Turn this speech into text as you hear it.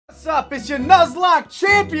What's up? It's your Nuzlocke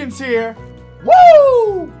champions here.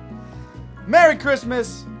 Woo! Merry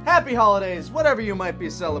Christmas, Happy Holidays, whatever you might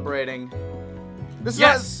be celebrating. This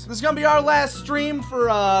is gonna be our last stream for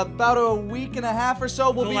about a week and a half or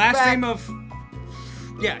so. We'll be back. Stream of.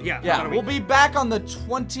 Yeah. We'll be back on the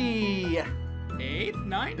 28th,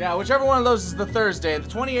 9th? Yeah, whichever one of those is the Thursday, the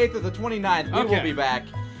 28th or the 29th. We will be back.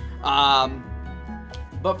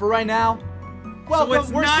 But for right now, welcome. So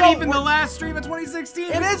it's not even the last stream of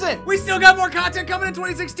 2016. It isn't. We still got more content coming in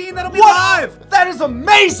 2016. That'll be live. That is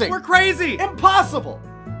amazing. We're crazy. Impossible.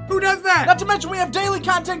 Who does that? Not to mention we have daily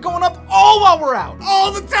content going up all while we're out.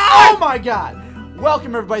 All the time. Oh my god.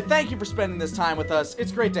 Welcome everybody. Thank you for spending this time with us.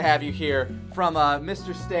 It's great to have you here from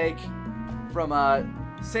Mr. Steak, from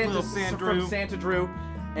Santa Drew,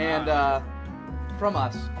 and from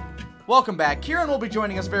us. Welcome back. Kieran will be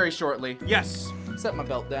joining us very shortly. Yes. Set my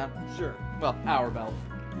belt down. Sure. Well, our belt.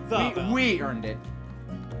 We earned it.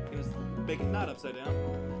 Just make it not upside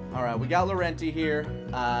down. All right, we got Laurenti here.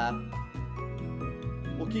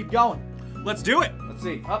 We'll keep going. Let's do it. Let's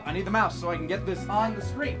see. Oh, I need the mouse so I can get this on the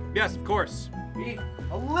screen. Yes, of course. Be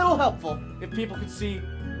a little helpful if people could see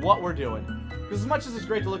what we're doing. Because as much as it's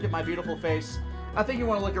great to look at my beautiful face, I think you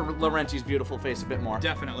want to look at Laurenti's beautiful face a bit more.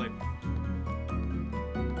 Definitely.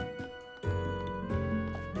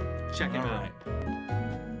 Check him out.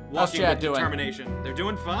 How's chat doing? Determination. They're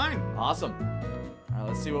doing fine. Awesome. All right,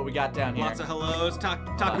 let's see what we got down here. Lots of hellos.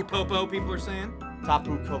 Taku Popo, people are saying.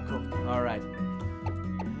 Tapu Koko. All right.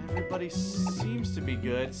 Everybody seems to be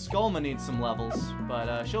good. Skullma needs some levels,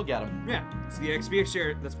 but she'll get them. Yeah, it's the XP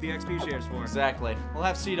share. That's what the XP shares for. Exactly. We'll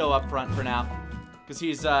have Cito up front for now, because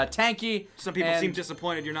he's tanky. Some people seem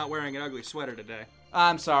disappointed you're not wearing an ugly sweater today.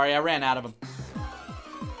 I'm sorry, I ran out of them.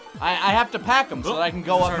 I have to pack them so that I can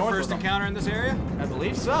go up north with them. First encounter in this area? I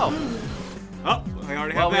believe so. Oh, I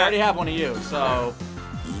already have that. Well, we already have one of you, so...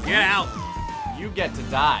 Get out. You get to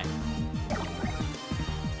die.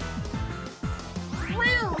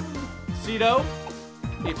 Cito,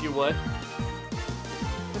 if you would.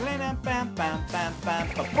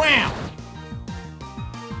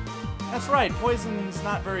 That's right, poison's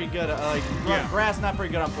not very good, grass not very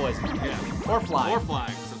good on poison. Yeah. Or flying. Or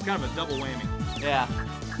flying, so it's kind of a double whammy. Yeah.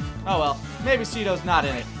 Oh well, maybe Cito's not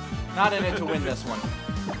in it. Not in it to win this one.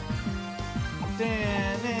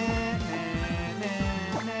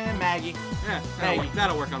 Maggie. Yeah,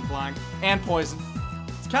 that'll work on flying. And poison.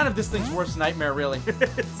 It's kind of this thing's worst nightmare, really.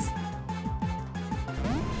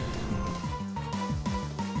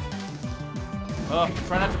 Oh,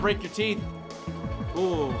 try not to break your teeth.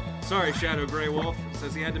 Ooh, sorry, Shadow Grey Wolf.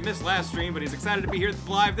 Says he had to miss last stream, but he's excited to be here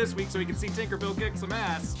live this week so he can see Tinkerbell kick some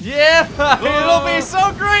ass. Yeah, it'll be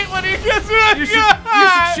so great when he gets it. You should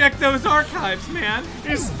check those archives, man.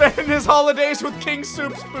 He's spending his holidays with King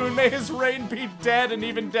Soup Spoon. May his reign be dead and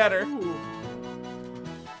even deader.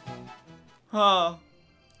 Huh.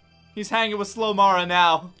 He's hanging with Slowmara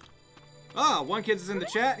now. Ah, one kid is in the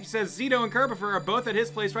chat. He says Zito and Kerbifer are both at his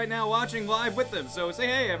place right now watching live with them. So say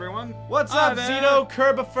hey, everyone. What's up, Zito,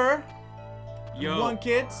 Kerbifer? Yo. One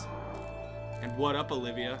kids. And what up,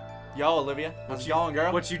 Olivia? Yo, Olivia. What's going,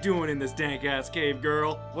 girl? What you doing in this dank-ass cave,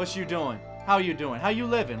 girl? What you doing? How you doing? How you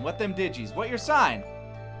living? What them digis? What your sign?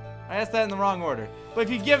 I asked that in the wrong order. But if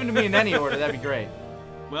you give it to me in any order, that'd be great.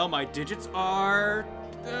 Well, my digits are...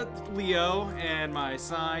 Leo, and my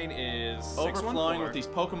sign is overflowing with these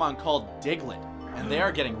Pokemon called Diglett, and they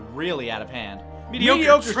are getting really out of hand.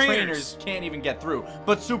 Mediocre trainers can't even get through,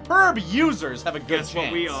 but superb users have a good chance.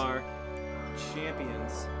 What we are.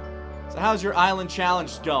 Champions. So how's your island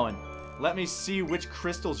challenge going? Let me see which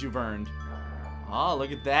crystals you've earned. Oh,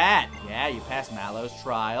 look at that. Yeah, you passed Mallow's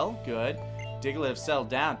trial. Good. Diglett have settled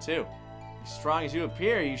down, too. As strong as you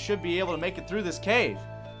appear, you should be able to make it through this cave.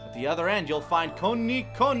 At the other end, you'll find Koni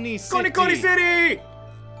City. Koni City!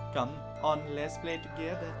 Come on, let's play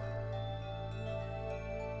together.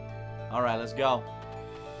 All right, let's go.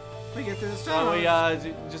 We get to this So we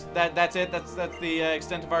just that's it. That's the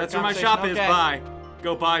extent of our That's where my conversation. shop is. Buy.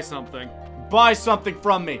 Go buy something. Buy something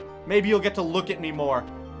from me. Maybe you'll get to look at me more.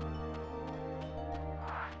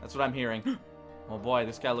 That's what I'm hearing. Oh boy,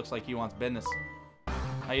 this guy looks like he wants business.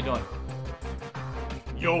 How you doing?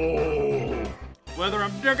 Yo. Whether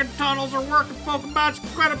I'm digging tunnels or working Pokemon's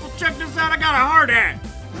incredible, check this out, I got a hard hat!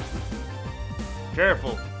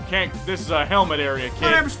 Careful. This is a helmet area, kid.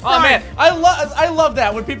 My name's Oh Frank. man, I love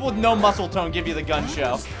that when people with no muscle tone give you the gun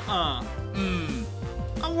show.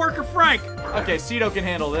 I'm Worker Frank! Okay, Cito can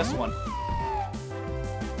handle this one.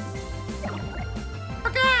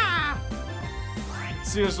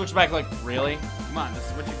 Cito just looks back like, really? Come on, this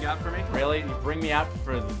is what you got for me? Really? You bring me out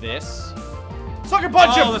for this? Sucker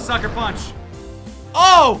punch him! Oh, the sucker punch!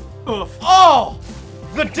 Oh! Oof. Oh!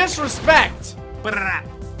 The disrespect! Brrrah.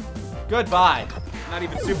 Goodbye. Not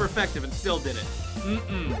even super effective and still did it.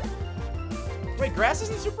 Wait, grass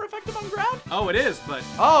isn't super effective on ground? Oh, it is, but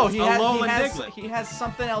Oh, it's he a Alolan has Diglett. he has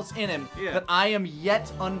something else in him Yeah. that I am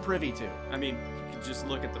yet unprivy to. I mean, you can just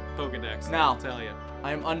look at the Pokedex and No. I'll tell you.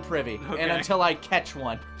 I am unprivy, Okay. and until I catch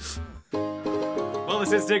one. Well,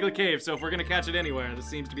 this is Diglett Cave, so if we're gonna catch it anywhere, this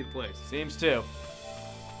seems to be the place. Seems to.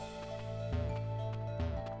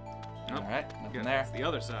 Oh, All right, nothing good. there. That's the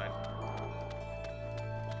other side.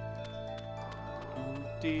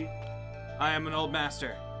 I am an old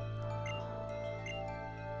master.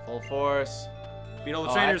 Full force. Beat all the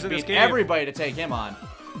I trainers have to in this beat game. everybody to take him on.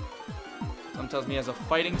 Some tells me he has a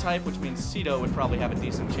fighting type, which means Cedo would probably have a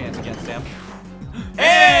decent chance against him.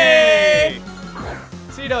 Hey!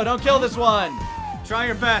 Cedo, don't kill this one! Try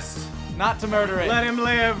your best. Not to murder it. Let him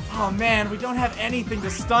live. Oh man, we don't have anything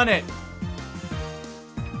to stun it.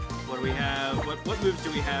 What do we have? What moves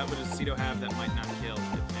do we have? What does Cedo have that might not kill,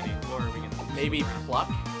 if any? Or are we gonna Maybe Pluck?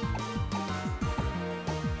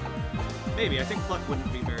 Maybe. I think Pluck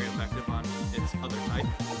wouldn't be very effective on its other type.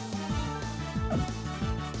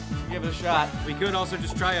 Give it a shot. We could also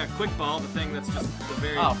just try a Quick Ball, the thing that's just the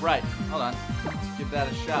very... Oh, right. Hold on. Let's give that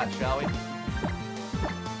a shot, shall we?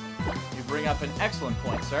 You bring up an excellent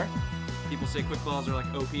point, sir. People say Quick Balls are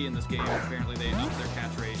like OP in this game. Apparently they up their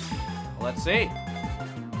catch rate. Well, let's see.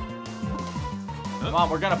 Come on,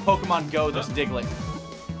 we're gonna Pokemon Go this Diglett.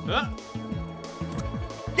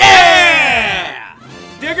 Yeah!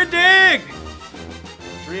 Digger dig!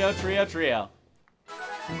 Trio, trio, trio.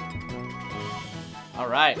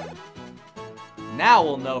 Alright. Now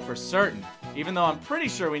we'll know for certain. Even though I'm pretty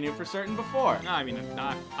sure we knew for certain before. I mean,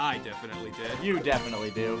 I definitely did. You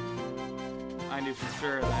definitely do. I knew for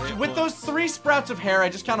sure that it With those 3 sprouts of hair, I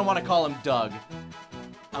just kind of want to call him Doug.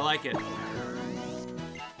 I like it.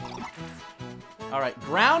 Alright,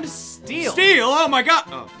 ground steel. Steel! Oh my god!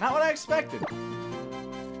 Oh. Not what I expected.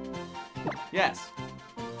 Yes.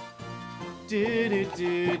 Yeah,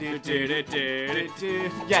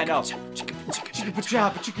 no.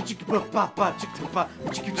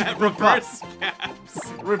 That reverse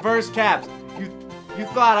caps. Reverse caps. You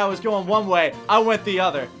thought I was going one way. I went the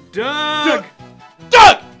other. Doug!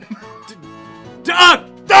 Doug!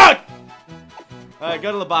 Doug! Doug! Alright,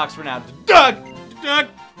 go to the box for now. Doug! Doug!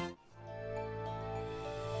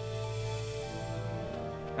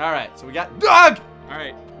 Alright, so we got Doug!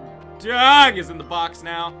 Alright. Doug is in the box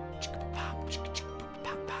now.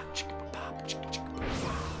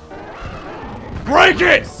 Break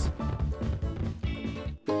it!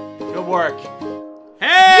 Good work.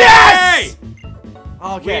 Hey! Yes!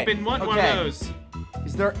 Okay. We've been wanting one of those.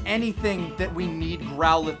 Is there anything that we need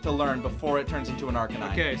Growlithe to learn before it turns into an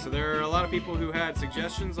Arcanine? Okay, so there are a lot of people who had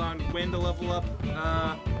suggestions on when to level up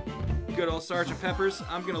good old Sergeant Peppers.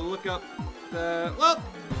 I'm gonna look up the... Well,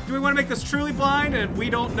 do we want to make this truly blind and we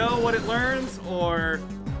don't know what it learns, or...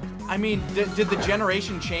 I mean, did the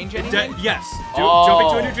generation change anything? Yes. Oh. Jumping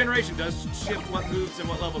to a new generation does shift what moves and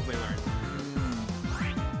what levels they learn.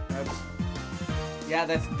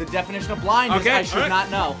 That's the definition of blind. Okay, I should not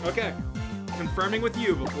know. Okay. Confirming with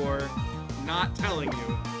you before not telling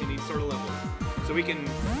you any sort of levels. So we can...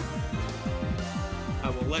 I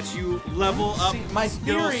will let you level up my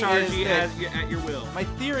theory is that, at your will. My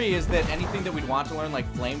theory is that anything that we'd want to learn,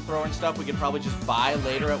 like flamethrower and stuff, we could probably just buy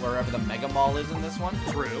later at wherever the Mega Mall is in this one.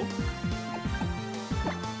 True.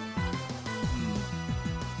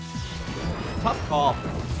 Tough call.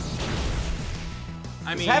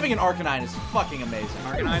 I mean, having an Arcanine is fucking amazing.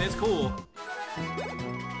 Arcanine is cool.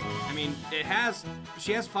 I mean,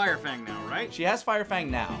 she has Fire Fang now, right? She has Fire Fang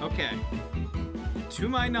now. Okay. To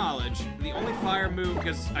my knowledge, the only fire move,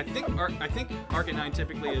 because I think Arcanine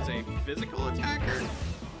typically is a physical attacker,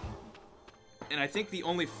 and I think the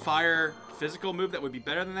only fire physical move that would be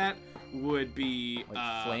better than that would be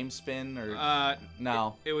like Flame Spin or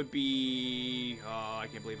no. It would be I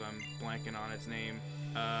can't believe I'm blanking on its name.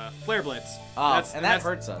 Flare Blitz. Oh, and that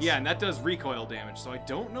hurts us. Yeah, and that does recoil damage, so I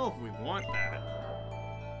don't know if we want that.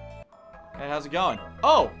 Hey, how's it going?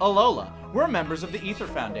 Oh, Alola. We're members of the Ether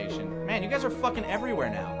Foundation. Man, you guys are fucking everywhere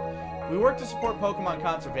now. We work to support Pokemon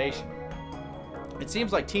conservation. It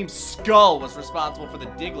seems like Team Skull was responsible for the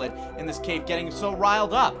Diglett in this cave getting so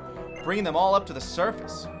riled up, bringing them all up to the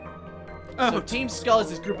surface. So Team Skull is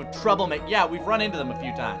this group of troublemakers. Yeah, we've run into them a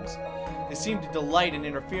few times. They seem to delight in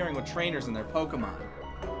interfering with trainers and their Pokemon.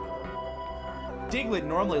 Diglett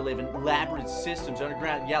normally live in labyrinth systems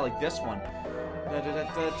underground, yeah, like this one.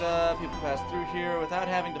 People pass through here without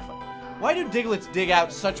having to fight. Why do Digletts dig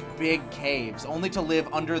out such big caves only to live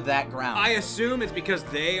under that ground? I assume it's because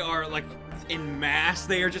they are like in mass.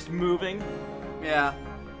 They are just moving. Yeah.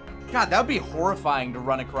 God, that would be horrifying to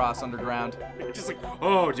run across underground. Just like,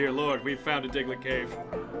 oh dear lord, we found a Diglett cave.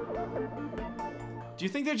 Do you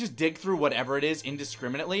think they just dig through whatever it is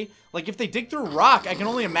indiscriminately? Like, if they dig through rock, I can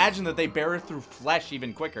only imagine that they bury through flesh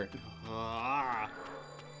even quicker. Well,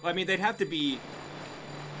 I mean, they'd have to be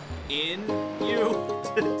in you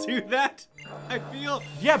to do that, I feel.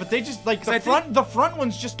 Yeah, but they just, like, the front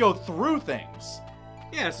ones just go through things.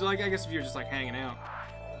 Yeah, so, like, I guess if you're just, like, hanging out.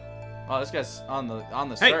 Oh, this guy's on the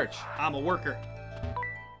Hey, search. I'm a worker.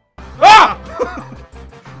 Ah!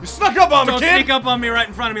 You snuck up on me, kid! Don't sneak up on me right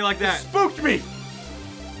in front of me like that. Spooked me!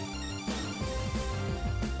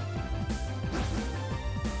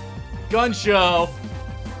 Gun show.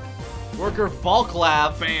 Worker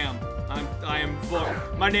Volklav. Bam.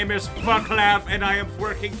 My name is Volklav, and I am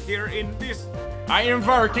working here in this. I am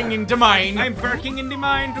working in the mine. I'm working in the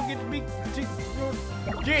mine to get me.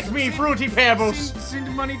 Get me fruity pebbles.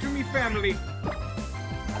 Send money to me family.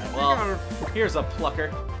 Well, here's a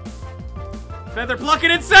plucker. Feather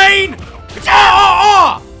plucking insane!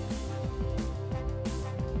 Ah!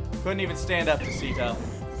 Couldn't even stand up to Sito.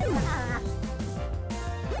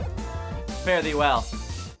 Fare thee well.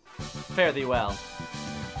 Fare thee well.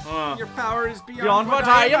 Your power is beyond what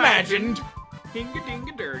I imagined.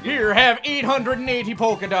 Hinga-dinga-durga. Here, have 880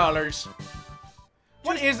 polka dollars.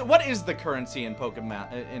 What is the currency in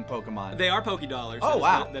Pokemon? They are Poké Dollars. Oh,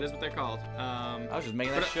 wow. That is what they're called. I was just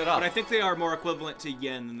making that shit up. But I think they are more equivalent to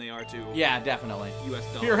yen than they are to yeah, definitely. US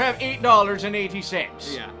dollars. Here, have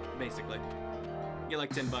 $8.80. Yeah, basically. Get like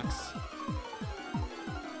 $10.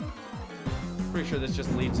 Pretty sure this just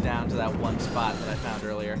leads down to that one spot that I found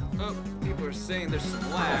earlier. Oh, people are saying there's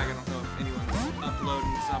some lag. I don't know if anyone's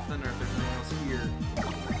uploading something or if there's anyone else here.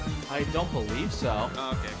 I don't believe so.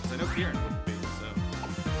 Oh, okay, because I know Kieran would be, so.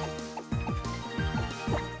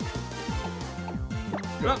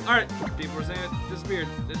 Well, alright. People were saying it disappeared.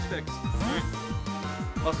 It's fixed. Alright.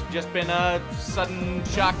 Must have just been a sudden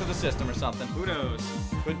shock to the system or something. Who knows?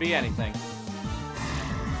 Could be anything.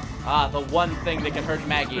 Ah, the one thing that can hurt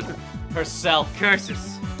Maggie. Herself.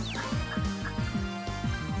 Curses.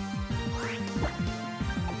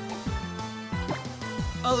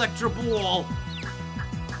 Electro Ball.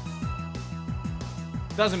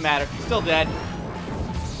 Doesn't matter. Still dead.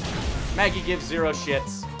 Maggie gives 0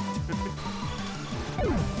 shits.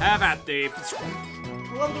 Have at thee.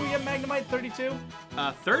 What level do we get Magnemite? 32?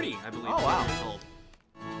 30, I believe. Oh, wow. Years old.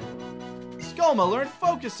 Skoma, learn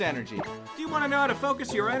focus energy. Do you want to know how to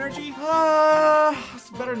focus your energy? It's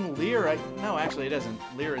better than Leer. No, actually it isn't.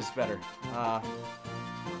 Leer is better.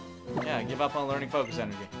 Yeah, give up on learning focus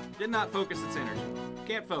energy. Did not focus its energy.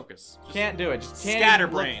 Can't focus. Just can't do it. Just can't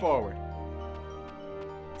scatterbrain. Look forward.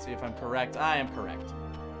 Let's see if I'm correct. I am correct.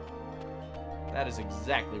 That is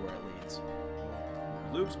exactly where it leads.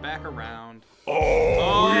 Loops back around.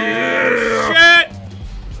 Oh yeah! Shit!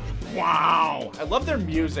 Wow! I love their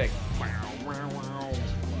music.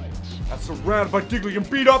 Got surrounded by Diglett and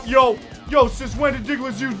beat up, yo! Yo, since when did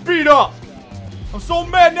Diglett use beat up? I'm so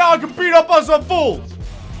mad now I can beat up on some fools!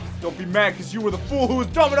 Don't be mad because you were the fool who was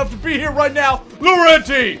dumb enough to be here right now,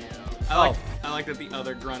 Laurenti! I like that the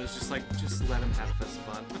other grunt is just like, just let him have this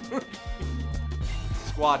fun.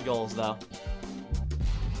 Squad goals, though.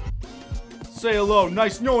 Say hello,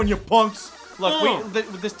 nice knowing you, punks! Look,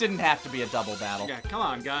 this didn't have to be a double battle. Yeah, come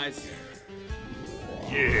on, guys.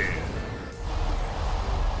 Yeah.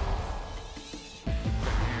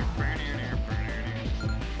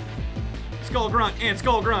 Skull Grunt and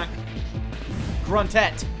Skull Grunt.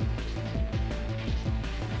 Gruntet.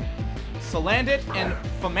 Salandit and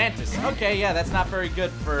Fomantis. Okay, yeah, that's not very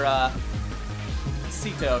good for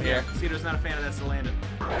Sito here. Yeah, Sito's not a fan of that Salandit.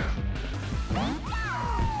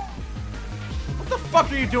 What the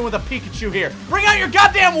fuck are you doing with a Pikachu here? Bring out your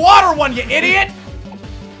goddamn water one, you idiot!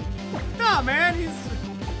 Nah, man,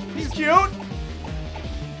 he's cute.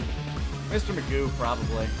 Mr. Magoo,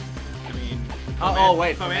 probably. I mean, oh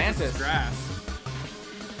wait, Fomantis is grass.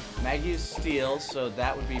 Maggie's steel, so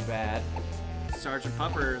that would be bad. Sergeant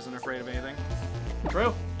Pupper isn't afraid of anything.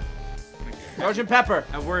 True. Sergeant Pepper.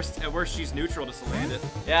 At worst, she's neutral to Salandit.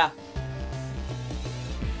 Yeah.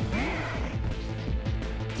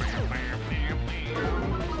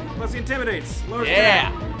 Plus he intimidates.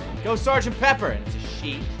 Yeah. Go Sergeant Pepper, and it's a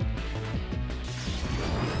she.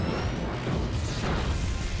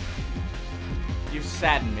 You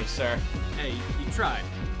sadden me, sir. Hey, you tried.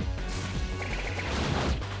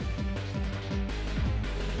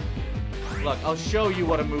 Look, I'll show you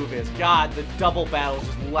what a move is. God, the double battle is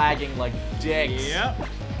just lagging like dicks. Yep.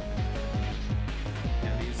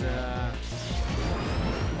 Yeah, these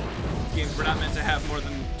games were not meant to have more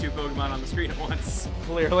than two Pokemon on the screen at once.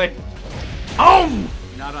 Clearly.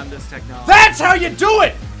 Not on this technology. That's how you do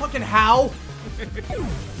it! Fucking how?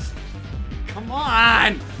 Come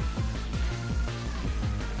on!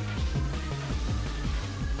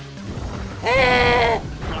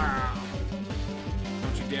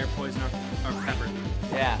 Don't you dare poison our pepper.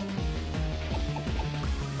 Yeah.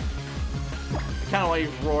 I kind of want you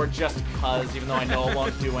to roar just cuz, even though I know it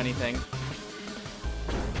won't do anything.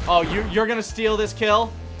 Oh, you're gonna steal this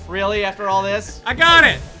kill? Really, after all this? I got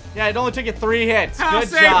it! Yeah, it only took you 3 hits. How Good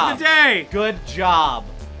saved job. the day! Good job.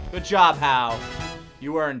 Good job, Hal.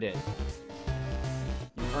 You earned it.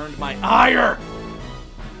 You earned my ire!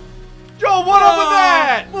 Yo, what up with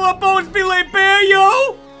that? What bones be laid bare,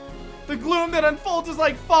 yo? The gloom that unfolds is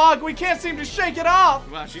like fog. We can't seem to shake it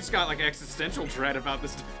off. Wow, she's got like existential dread about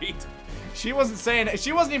this defeat. She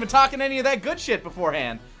wasn't even talking any of that good shit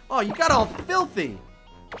beforehand. Oh, you got all filthy.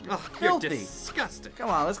 Ugh, Filthy. You're disgusting. Come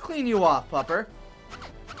on, let's clean you off, pupper.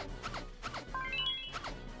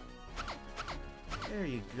 There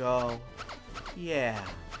you go. Yeah.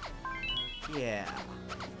 Yeah.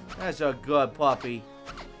 That's a good puppy.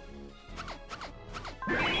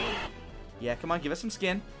 Yeah, come on, give us some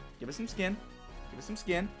skin. Give us some skin. Give us some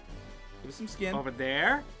skin. Give us some skin. Over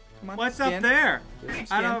there? Come on, What's skin. up there? Give us some I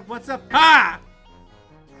skin. don't. What's up? Ah!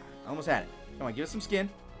 Almost had it. Come on, give us some skin.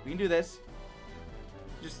 We can do this.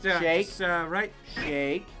 Just Shake. Just, right.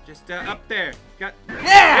 Shake. Just up there. Got.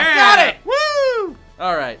 Yeah! Got it! Woo!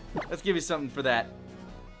 All right, let's give you something for that.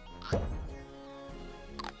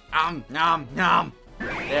 Nom, nom.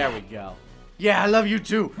 There we go. Yeah, I love you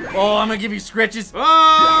too. Oh, I'm gonna give you scritches.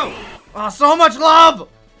 Oh! Oh, so much love!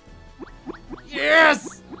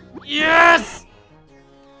 Yes! Yes!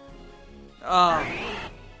 Oh.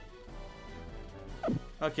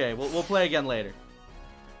 Okay, we'll play again later.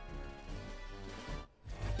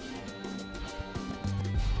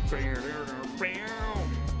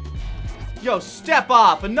 Yo, step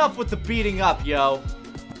off! Enough with the beating up, yo.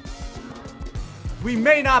 We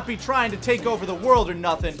may not be trying to take over the world or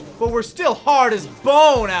nothing, but we're still hard as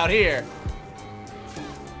bone out here.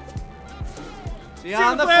 See you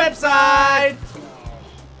on the flip side.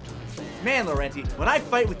 Man, Laurenti, when I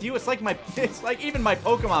fight with you, it's like even my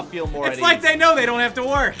Pokemon feel more at It's like ease. they know they don't have to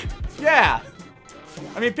work. Yeah.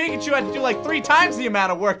 I mean, Pikachu had to do like 3 times the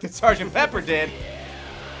amount of work that Sergeant Pepper did.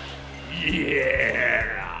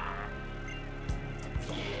 Yeah.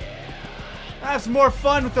 Have some more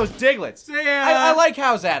fun with those Diglets. Yeah. I like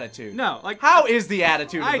How's attitude. No, like How is the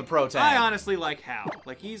attitude of the pro tag? I honestly like Hal.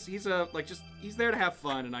 Like he's there to have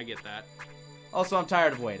fun, and I get that. Also, I'm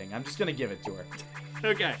tired of waiting. I'm just gonna give it to her.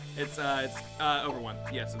 Okay, it's over 1.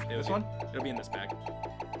 Yes, This one? It'll be in this bag.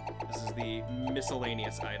 This is the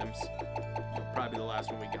miscellaneous items. Probably the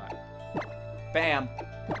last one we got. Bam.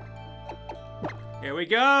 Here we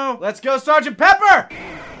go. Let's go, Sergeant Pepper!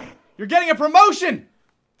 You're getting a promotion!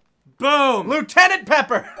 Boom. Lieutenant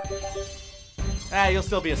Pepper! Ah, you'll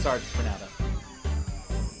still be a sergeant for now, though.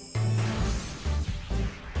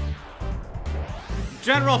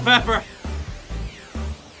 General Pepper.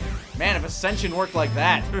 Man, if Ascension worked like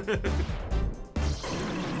that.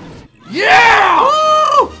 Yeah!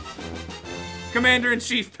 Woo!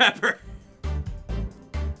 Commander-in-Chief Pepper.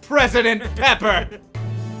 President Pepper!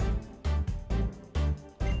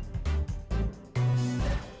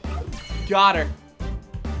 Got her.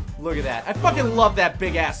 Look at that. I fucking love that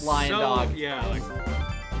big-ass lion dog. Yeah, like...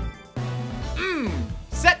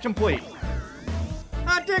 Set complete.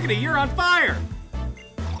 Hot diggity, you're on fire.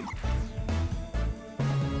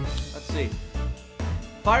 Let's see.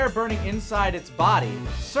 Fire burning inside its body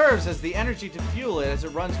serves as the energy to fuel it as it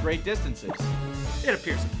runs great distances. It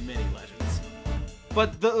appears in many legends.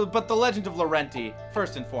 But the legend of Laurenti,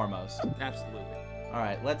 first and foremost. Absolutely. All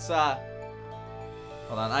right, let's hold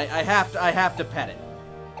on. I have to pet it.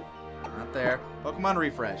 Not there. Pokemon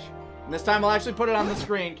refresh. And this time I'll actually put it on the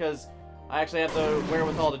screen because I actually have the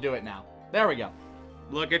wherewithal to do it now. There we go.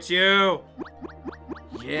 Look at you.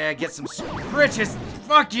 Yeah, get some scritches.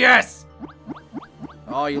 Fuck yes.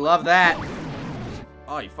 Oh, you love that.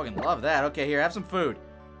 Oh, you fucking love that. Okay, here, have some food.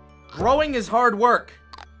 Growing is hard work.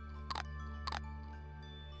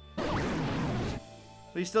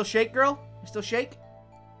 Will you still shake, girl? You still shake?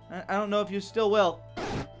 I don't know if you still will.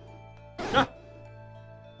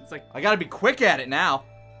 It's like I gotta be quick at it now.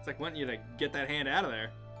 it's like wanting you to get that hand out of there.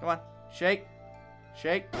 Come on. Shake.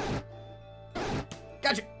 Shake.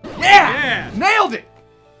 Gotcha. Yeah! Yeah! Nailed it!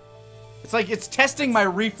 It's like it's testing my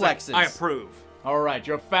reflexes. I approve. Alright,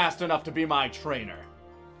 you're fast enough to be my trainer.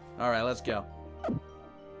 Alright, let's go.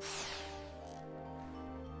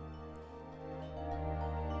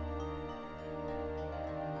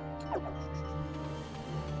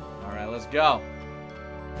 go.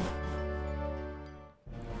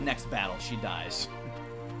 Next battle, she dies.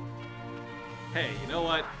 Hey, you know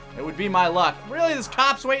what? It would be my luck. Really, this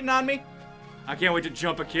cop's waiting on me? I can't wait to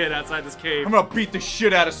jump a kid outside this cave. I'm gonna beat the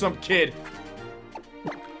shit out of some kid.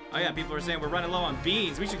 Oh yeah, people are saying we're running low on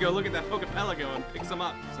beans. We should go look at that Pokepelago and pick some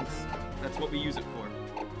up, since that's what we use it for.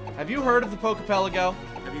 Have you heard of the Pokepelago?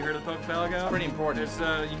 Have you heard of the Pokepelago? It's pretty important.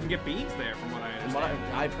 There's, you can get beans there, from what I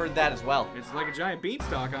understand. I've heard that as well. It's like a giant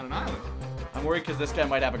beanstalk on an island. I'm worried because this guy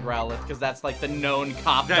might have a Growlithe, because that's like the known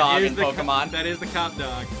cop dog in Pokemon. That is the cop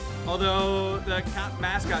dog. Although the cop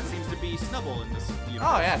mascot seems to be Snubbull in this universe.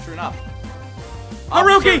 Oh yeah, true enough.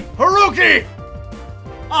 Haruki! Haruki!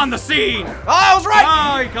 On the scene! Oh, I was right!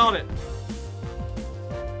 Oh, he called it.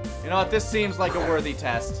 You know what? This seems like a worthy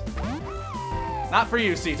test. Not for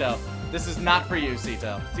you, Sito. This is not for you,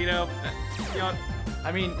 Sito. Sito, you know,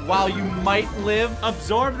 I mean, while you might live...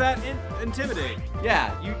 absorb that intimidate.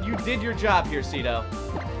 Yeah, you did your job here, Sito.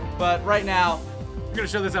 But right now... We're gonna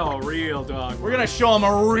show this how a real dog We're gonna show him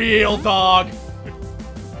a real dog.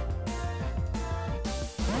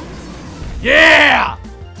 Yeah!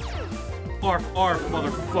 Arf, arf,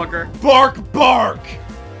 motherfucker. Bark, bark!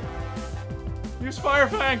 Use Fire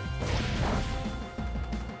Fang.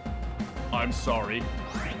 I'm sorry.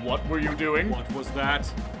 What were you doing? What was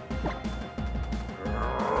that?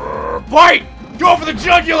 Bite! Go for the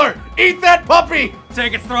jugular! Eat that puppy!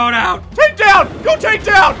 Take its throat out! Take down! Go take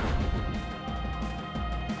down!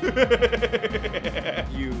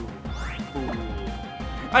 You fool.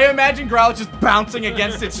 I imagine Growlithe just bouncing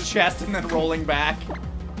against its chest and then rolling back.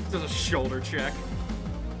 This is a shoulder check.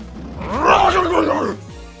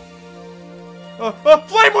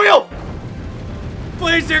 Flame Wheel!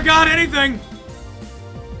 Please, dear God, anything!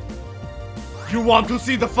 You want to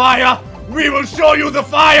see the fire? We will show you the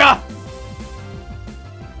fire!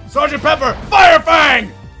 Sergeant Pepper, Fire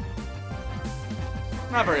Fang!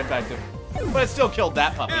 Not very effective, but it still killed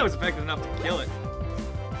that puppy. Yeah, it was effective enough to kill it.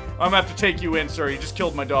 I'm gonna have to take you in, sir. You just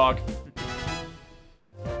killed my dog.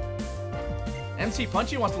 MC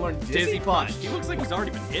Punchy wants to learn Dizzy Punch. He looks like he's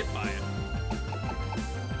already been hit by it.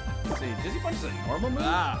 Let's see, Dizzy Punch is a normal move?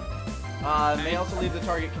 Ah. May also leave the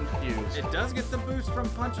target confused. It does get the boost from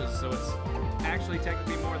punches, so it's actually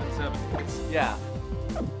technically more than 7. Yeah.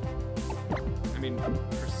 I mean,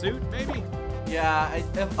 Pursuit, maybe? Yeah,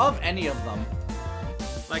 of any of them.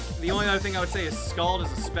 Like, the only other thing I would say is Scald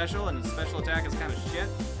is a special, and his special attack is kind of shit.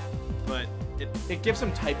 But it gives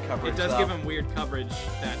him type coverage. It does give him weird coverage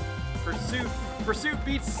that Pursuit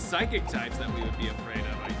beats psychic types that we would be afraid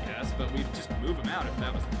of, I guess. But we'd just move him out if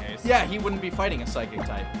that was the case. Yeah, he wouldn't be fighting a psychic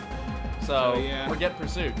type. So, yeah. Forget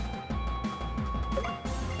Pursuit.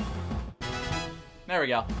 There we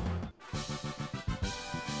go.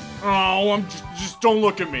 Oh, just don't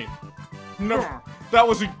look at me. No, that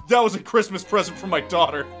was a Christmas present from my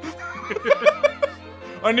daughter.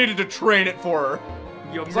 I needed to train it for her.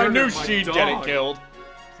 Because I knew she'd get it killed.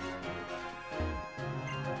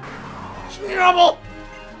 Schnubble!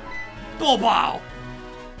 Bullbow!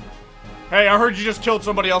 Hey, I heard you just killed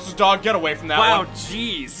somebody else's dog. Get away from that one. Wow,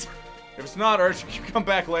 jeez. If it's not urgent, you can come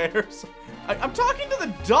back later. I'm talking to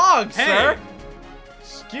the dog, sir.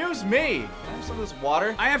 Excuse me. Can I have some of this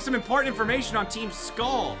water? I have some important information on Team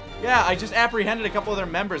Skull. Yeah, I just apprehended a couple of their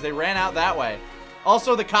members. They ran out that way.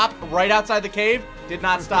 Also, the cop right outside the cave did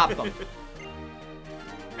not stop them.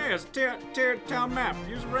 Hey, it's a town map.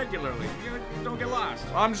 Use it regularly. You don't get lost.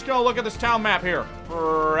 I'm just gonna look at this town map here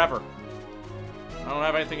forever. I don't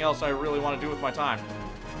have anything else I really want to do with my time.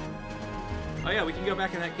 Oh yeah, we can go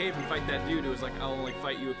back in that cave and fight that dude who was like, I'll only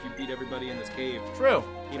fight you if you beat everybody in this cave. True.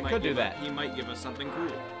 He I might could do that. He might give us something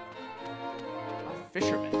cool. A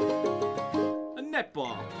fisherman. A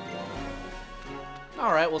netball.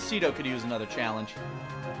 Alright, well, Cedo could use another challenge.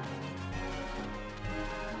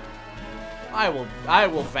 I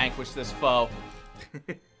will vanquish this foe.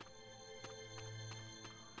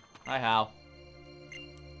 Hi, Hao.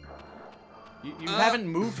 You haven't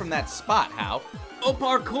moved from that spot, Hao.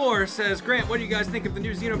 Parkour says, Grant, what do you guys think of the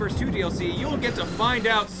new Xenoverse 2 DLC? You'll get to find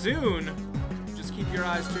out soon. Just keep your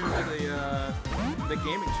eyes tuned to the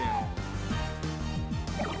gaming channel.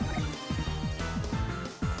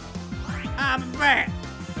 I'm back.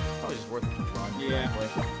 Probably just worth it to try. Yeah.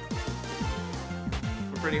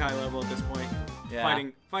 We're pretty high level at this point.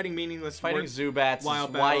 Yeah. Fighting meaningless. Fighting Zubats.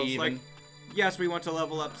 Wild Why battles. even? Like, yes, we want to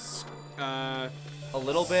level up. A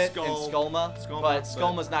little bit in Skullma, but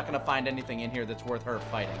Skullma's not going to find anything in here that's worth her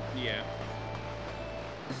fighting. Yeah.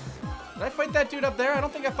 Did I fight that dude up there? I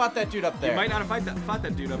don't think I fought that dude up there. You might not have fought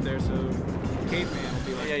that dude up there, so Caveman will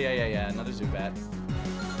be like... Yeah, another Zubat.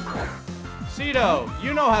 Cedo,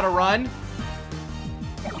 you know how to run.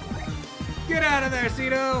 Get out of there,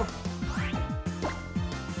 Cito!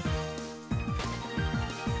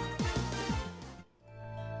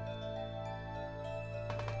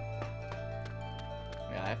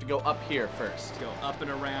 Yeah, I have to go up here first. Go up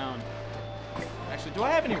and around. Actually, do I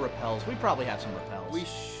have any repels? We probably have some repels. We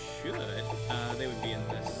should. They would be in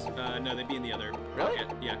this. No, they'd be in the other. Really?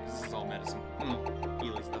 Bucket. Yeah, because it's all medicine.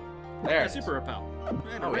 Healy stuff. There. Yeah, it is. super repel.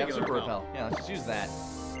 And a Oh, we have regular super repel. Yeah, let's just use that.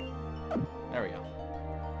 There we go.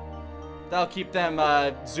 That'll keep them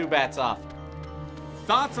Zubats off.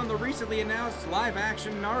 Thoughts on the recently announced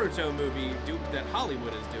live-action Naruto movie that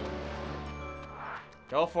Hollywood is doing?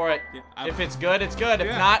 Go for it. Yeah, if it's good, it's good. If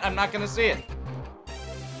Yeah. not, I'm not gonna see it.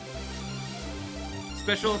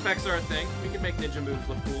 Special effects are a thing. We can make ninja moves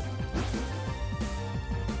look cool.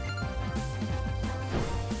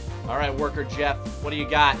 All right, worker Jeff, what do you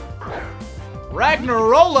got?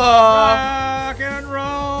 Ragnarola! Rock and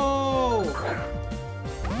roll!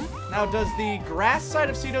 Now, does the grass side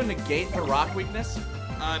of Cito negate the rock weakness?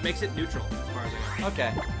 It makes it neutral, as far as I know.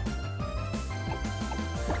 Okay.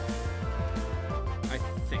 I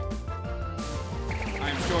think.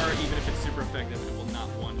 I'm sure even if it's super effective, it will not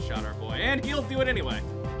one-shot our boy. And he'll do it anyway.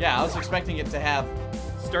 Yeah, I was expecting it to have...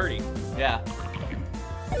 Sturdy. Yeah.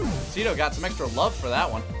 Cito got some extra love for that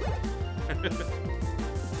one.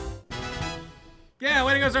 Yeah,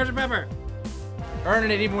 way to go, Sergeant Pepper!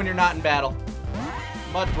 Earning it even when you're not in battle.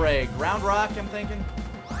 Mudbray, ground rock, I'm thinking?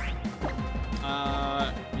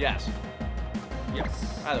 Yes.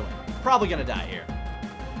 Yes. Either way. Probably gonna die here.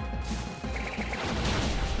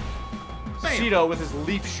 Bam. Cito with his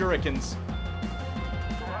leaf shurikens.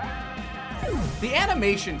 The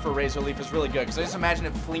animation for Razor Leaf is really good, because I just imagine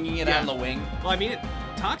it flinging it on the wing. Well, I mean, it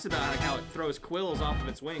talks about how it throws quills off of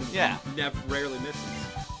its wings. Yeah. And rarely misses.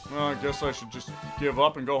 Well, I guess I should just give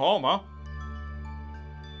up and go home, huh?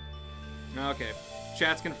 Okay.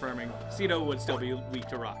 Chat's confirming. Cito would still be weak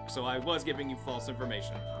to rock, so I was giving you false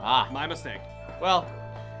information. Ah. My mistake. Well,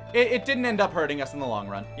 it didn't end up hurting us in the long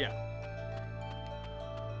run. Yeah.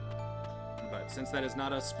 But since that is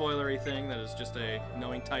not a spoilery thing, that is just a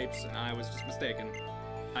knowing types, and I was just mistaken,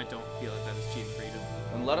 I don't feel like that is cheating for you to...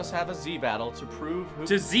 And let us have a Z battle to prove who...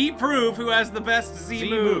 To Z prove who has the best Z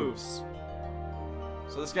moves.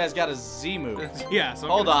 So this guy's got a Z move. Yeah, so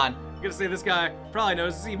Hold on. I'm gonna say this guy probably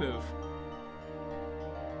knows Z move.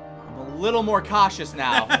 I'm a little more cautious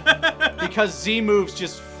now. Because Z moves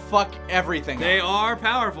just fuck everything They up. are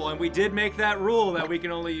powerful, and we did make that rule that we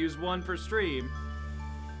can only use one per stream.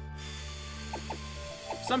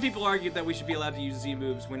 Some people argued that we should be allowed to use Z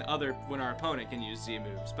moves when our opponent can use Z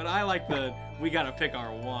moves, but I like the we gotta pick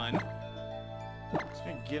our one. I'm just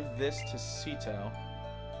gonna give this to Cito.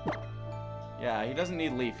 Yeah, he doesn't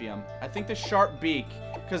need Lithium. I think the sharp beak,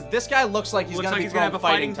 because this guy looks like he's gonna be throwing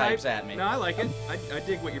fighting types at me. No, I like it. I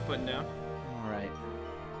dig what you're putting down. All right.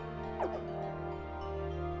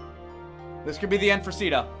 This could be the end for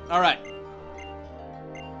Cito. All right.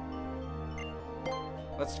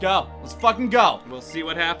 Let's go. Let's fucking go. We'll see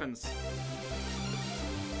what happens.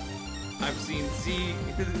 I've seen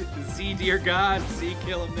Z dear God, Z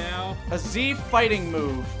kill him now. A Z fighting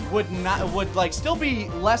move would like still be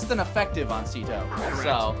less than effective on Cito.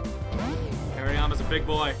 So Hariyama's a big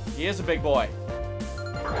boy. he is a big boy.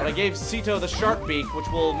 But I gave Cito the sharp beak, which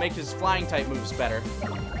will make his flying type moves better.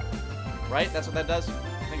 Right? That's what that does?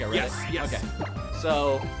 I think I read it. Yes. Okay.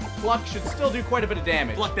 So Pluck should still do quite a bit of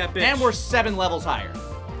damage. Pluck that bitch. And we're 7 levels higher.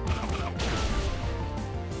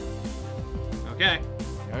 Okay.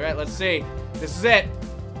 Alright, let's see. This is it.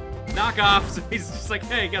 Knockoff. So he's just like,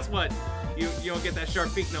 hey, guess what? You don't get that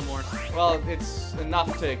sharp beak no more. Well, it's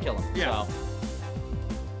enough to kill him. Yeah. So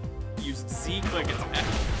Use Z click attack.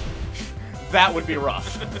 that would be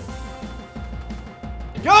rough.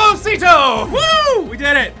 Go, Cito! Woo! We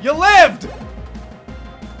did it! You lived!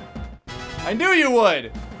 I knew you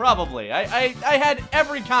would. Probably. I had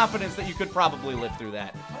every confidence that you could probably live through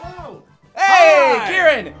that. Hello. Hey, Hi!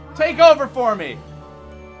 Kieran! Take over for me.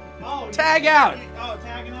 Oh, Tag out. Oh,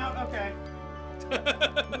 tagging out? Okay.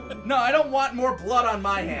 No, I don't want more blood on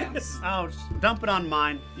my hands. Oh, just dump it on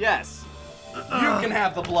mine. Yes. You can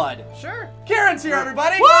have the blood. Sure. Kieran's here,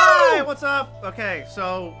 everybody! Hi, what's up? Okay,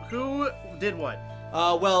 so who did what?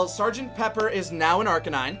 Well, Sergeant Pepper is now an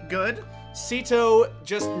Arcanine. Good. Cito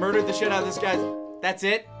just murdered the shit out of this guy. That's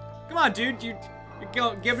it. Come on, dude. You're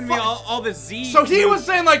giving me all this Z. So he was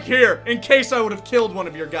saying, like, here, in case I would have killed one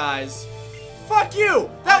of your guys. Fuck you!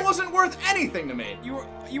 That wasn't worth anything to me.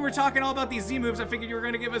 You were talking all about these Z moves. I figured you were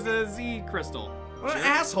gonna give us a Z crystal. What an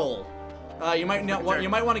asshole. You might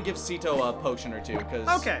want to give Cito a potion or two, because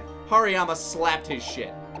Okay. Hariyama slapped his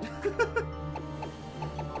shit.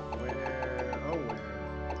 Where? Oh, where?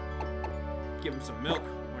 give him some milk.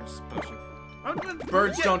 Or just a potion.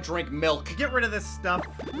 Birds don't drink milk. Get rid of this stuff.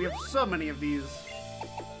 We have so many of these.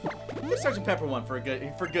 Give Sergeant Pepper one for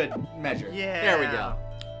good measure. Yeah. There we go.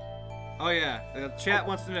 Oh yeah, the chat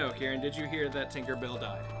wants to know, Kieran, did you hear that Tinkerbell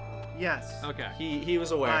died? Yes. Okay. He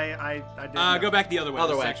was aware. I did. Go back the other way.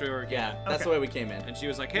 Other This is way. actually where we came Yeah, in. that's Okay. the way we came in. And she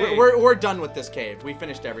was like, hey. We're done with this cave. We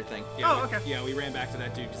finished everything. Yeah, Oh, okay. Yeah, we ran back to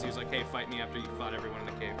that dude because he was like, hey, fight me after you fought everyone in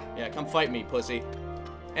the cave. Yeah, come fight me, pussy.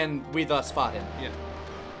 And we thus fought him. Yeah.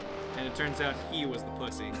 And it turns out he was the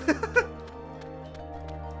pussy.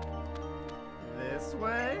 This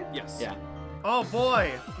way? Yes. Yeah. Oh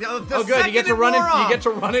boy. The Oh good, you second get to it run in. wore You off. get to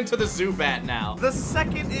run into the Zubat now. The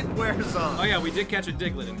second it wears off. Oh yeah, we did catch a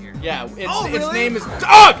Diglett in here. Yeah, its really? name is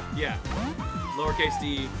Dog. Yeah. Lowercase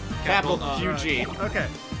d, Capital capital QG. Okay.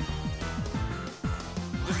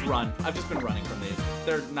 Just run. I've just been running from these.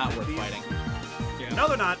 They're not worth fighting. Yeah. No,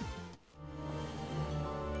 they're not.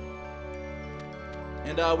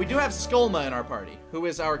 And we do have Skulma in our party, who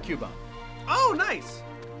is our Cubone. Oh, nice.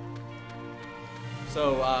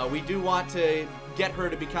 So we do want to get her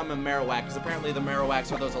to become a Marowak, because apparently the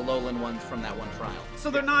Marowaks are those Alolan ones from that one trial. So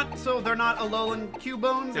they're not. So they're not Alolan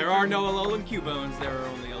Cubones. There are no Alolan Cubones, there are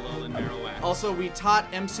only Alolan Marowaks. Also, we taught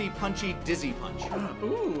MC Punchy Dizzy Punch,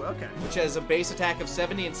 Ooh. Okay. which has a base attack of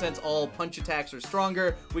 70, and since all punch attacks are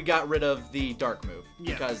stronger, we got rid of the Dark move.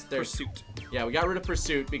 Yeah, Because there's Pursuit. Yeah, we got rid of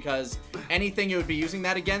Pursuit because anything you would be using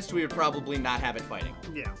that against, we would probably not have it fighting.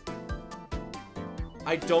 Yeah.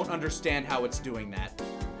 I don't understand how it's doing that.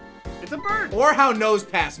 It's a bird. Or how Nose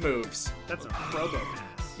Pass moves. That's a Probopass.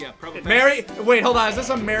 Yeah, probably. Wait, hold on, is this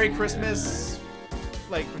a Merry Christmas?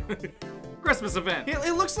 Like, Christmas event.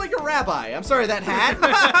 it looks like a rabbi. I'm sorry, that hat?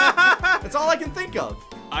 That's all I can think of.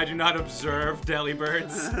 I do not observe deli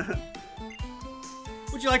birds.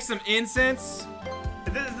 Would you like some incense?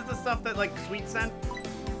 Is this the stuff that like sweet scent?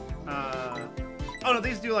 Oh no,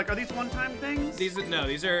 these do like. Are these one-time things? These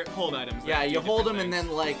are hold items. Yeah, that you do hold them different and things.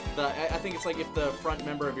 then like I think it's like if the front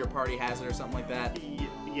member of your party has it or something like that.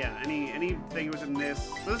 Yeah. Anything was in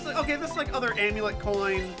this. So this is, okay, this is like other amulet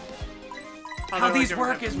coin. How other, these like,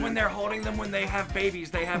 work different is types of when they're holding them when they have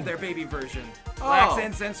babies, they have their baby version. Oh. Wax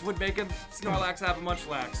incense would make a Snorlax have a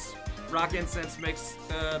Munchlax. Rock incense makes,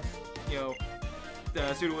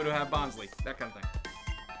 Sudowoodo have Bonsly. That kind of thing.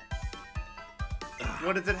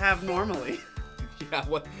 What does it have normally? Yeah,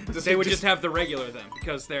 what? They would just have the regular then,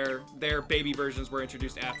 because their baby versions were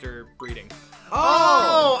introduced after breeding.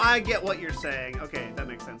 Oh, I get what you're saying. Okay, that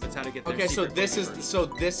makes sense. That's how to get their Okay, so secret this baby is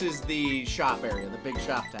version. this is the shop area, the big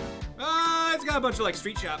shop town. It's got a bunch of like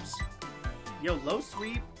street shops. Yo, low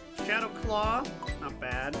sweep, Shadow Claw, not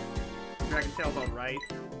bad. Dragon Tail's alright.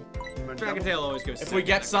 Dragon Tail always goes. If we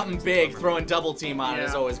get something big, throwing double team on it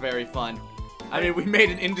is Yeah. always very fun. I mean, we made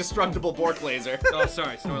an indestructible Bork laser. Oh,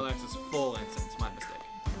 sorry, Snorlax is full incense. My mistake.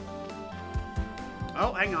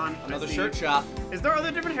 Oh, hang on. Another I see. shirt shop. Is there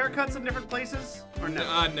other different haircuts in different places? Or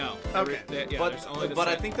no? No. Okay. Yeah, there's only the but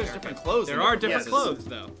I set think there's haircut. different clothes. in There are different places. clothes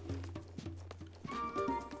though.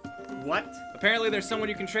 What? Apparently, there's someone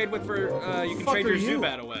you can trade with for you can Fuck trade are your you?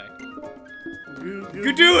 Zubat away.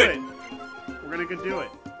 Go do it! We're gonna go do it.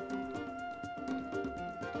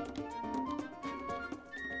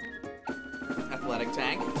 Athletic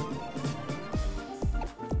tank.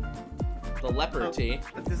 The leopard tee.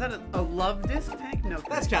 Is that a love disc tank? No.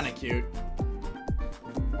 That's kind of cute.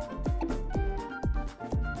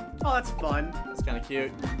 Oh, that's fun. That's kind of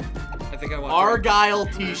cute. I think I want Argyle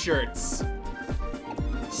t-shirts.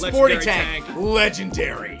 Legendary Sporty tank. tank.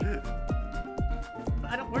 Legendary.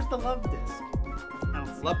 Where's the love disc? I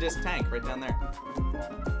don't see. Love disc tank right down there.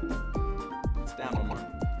 It's down one more.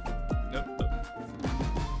 Nope.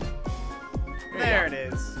 There it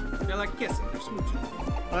is. They're like kissing. They're smooching.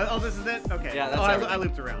 Oh, this is it. Okay. Yeah, that's oh, everything. I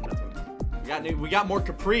looped around. That's what. We got more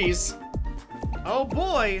capris. Oh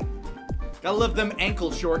boy. Gotta love them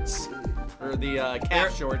ankle shorts. Or the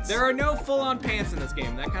calf shorts. There are no full-on pants in this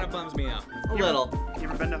game. That kind of bums me out. a little. You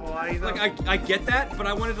ever been to Hawaii though? Like I get that, but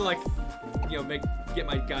I wanted to get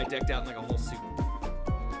my guy decked out in like a whole suit.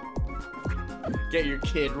 Get your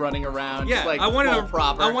kid running around. Yeah, just, like, I wanted full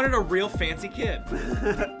proper. I wanted a real fancy kid.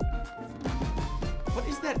 What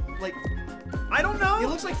is that? Like, I don't know. he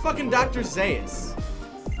looks like fucking Dr. Zaius.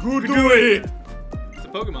 Good do it. It's a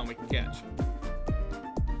Pokemon we can catch.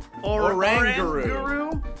 Oranguru.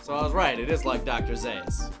 Oranguru? So I was right. It is like Dr.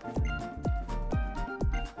 Zaius.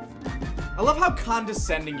 I love how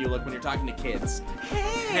condescending you look when you're talking to kids.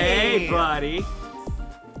 Hey, buddy.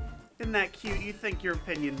 Isn't that cute? You think your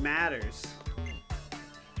opinion matters.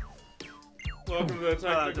 Welcome to the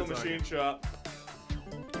Tactical Machine Shop.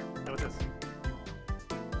 What's this?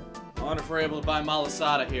 I wonder if we're able to buy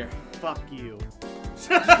Malasada here. Fuck you.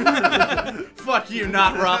 Fuck you,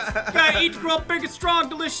 not rough. Gotta eat, grow big and strong,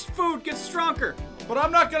 delicious food, get stronger. But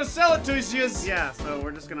I'm not gonna sell it to you. Yeah, so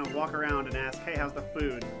we're just gonna walk around and ask, hey, how's the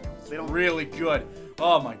food? They don't Really good.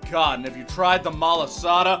 Oh my god, and have you tried the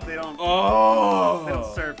malasada? They don't. Oh! They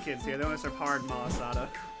don't serve kids here. They only serve hard malasada.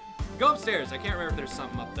 Go upstairs. I can't remember if there's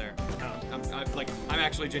something up there. I'm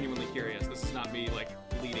actually genuinely curious. This is not me like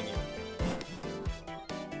leading you.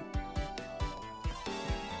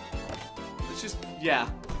 It's just, yeah.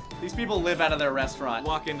 These people live out of their restaurant.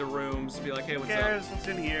 Walk into rooms, be like, hey, Who what's cares? up? What's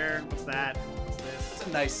in here? What's that? What's this? It's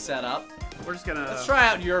a nice setup. We're just gonna. Let's try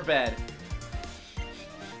out your bed.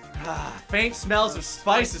 Faint smells of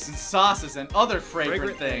spices and sauces and other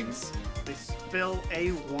fragrant things. They spill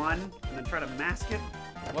A1 and then try to mask it.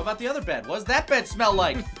 What about the other bed? What does that bed smell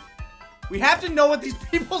like? We have to know what these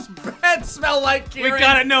people's beds smell like, Kieran. We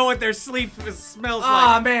gotta know what their sleep smells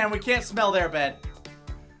Ah, like. man, we can't smell their bed.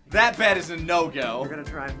 That bed is a no-go. You're gonna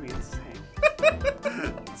drive me insane.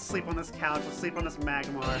 Let's sleep on this couch. Let's sleep on this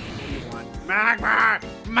Magmar. A1. Magmar!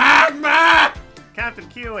 Magma! Captain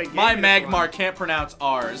Kiyue gave My me this one. Magmar can't pronounce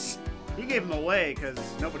ours. He gave him away because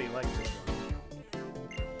nobody liked this one.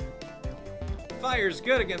 Fire's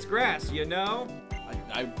good against grass, you know?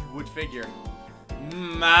 I would figure.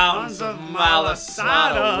 Mountains of Malasada.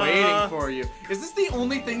 Malasada waiting for you. Is this the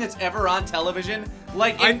only thing that's ever on television?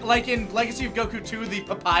 Like in Legacy of Goku 2, the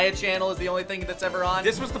Papaya channel is the only thing that's ever on?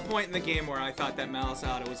 This was the point in the game where I thought that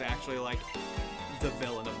Malasada was actually like the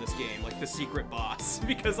villain of this game, like the secret boss,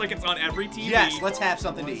 because like it's on every TV. Yes, let's have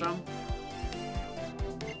something to Want eat. some?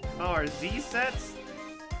 Oh, our Z sets?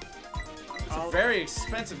 It's a very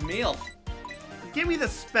expensive meal. Give me the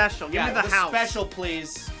special. Give me the house. Special,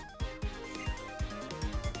 please.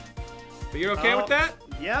 But you're okay with that?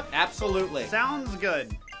 Yep. Absolutely. Sounds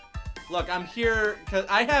good. Look, I'm here because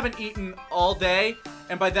I haven't eaten all day,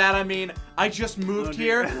 and by that I mean I just moved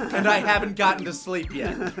here and I haven't gotten to sleep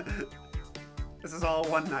yet. This is all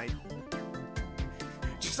one night.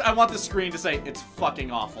 I want the screen to say it's fucking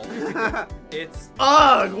awful. It's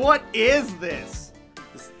Ugh, what is this?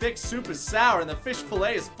 This thick soup is sour and the fish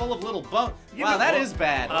fillet is full of little bones. You Wow, know that what? is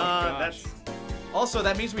bad. That's Also,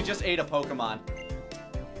 that means we just ate a Pokemon.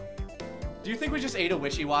 Do you think we just ate a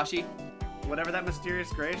Wishy-Washy? whatever that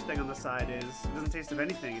mysterious grayish thing on the side is. It doesn't taste of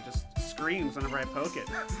anything. It just screams whenever I poke it.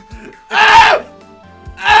 Ow!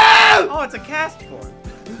 Ow! Oh, it's a cast form.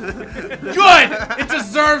 Good! It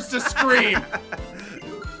deserves to scream!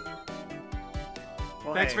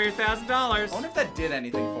 Well, thanks hey, for your $1,000. I wonder if that did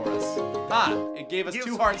anything for us. Ah, it gave us give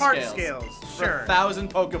 2 some heart scales. For Sure. 1,000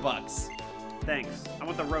 Pokebucks. Thanks. I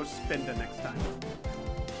want the roast spinda next time.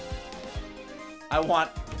 I want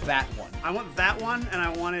that one. I want that one, and I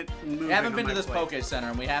want it moving. We haven't on been my to this plate. Poke Center,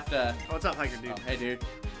 and we have to... Oh, what's up, hiker dude? Oh, hey, dude.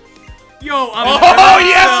 Yo, I'm Oh,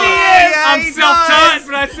 yes, he is! Yeah, I'm he self-taught, does!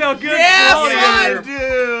 but I sell good Yes, quality. I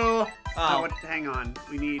do! Oh. Hang on.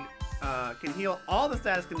 We need, can heal all the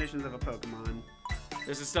status conditions of a Pokemon.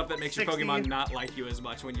 There's the stuff that makes your 60. Pokemon not like you as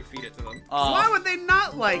much when you feed it to them. Why would they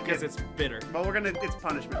not like Because it? it's bitter. Well, it's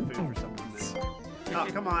punishment food for someone then. Oh,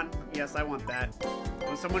 come on. Yes, I want that.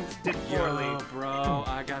 When someone just did poorly. Yo, bro,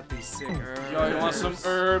 I got these sick herbs. Yo, you want some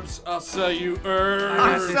herbs? I'll sell you herbs. I got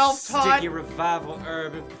I'm this self-taught. sticky revival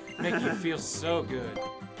herb. Make you feel so good.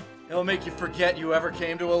 It'll make you forget you ever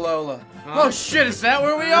came to Alola. Huh? Oh shit, is that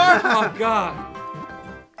where we are? Oh god.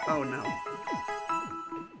 Oh, no.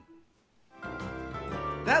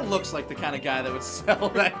 That looks like the kind of guy that would sell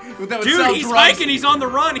that would Dude, sell he's drugs. hiking, he's on the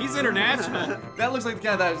run, he's international. That looks like the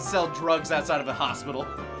guy that would sell drugs outside of a hospital.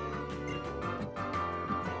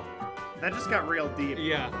 That just got real deep.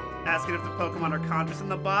 Yeah. Asking if the Pokemon are conscious in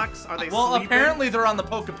the box. Are they Well, sleeping? apparently they're on the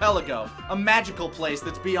Pokepelago, a magical place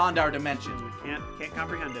that's beyond our dimension. Can't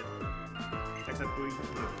comprehend it. Except we do.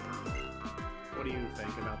 What do you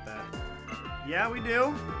think about that? Yeah, we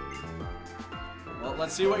do. Well,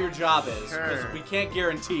 let's see what your job is, because Sure. we can't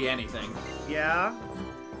guarantee anything. Yeah.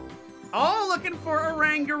 Oh, looking for a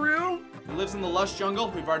Rangaroo. He lives in the lush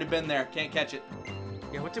jungle. We've already been there. Can't catch it.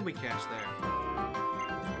 Yeah, what did we catch there?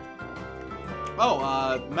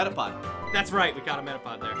 Oh, Metapod. That's right, we got a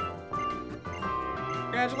Metapod there.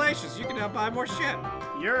 Congratulations, you can now buy more shit.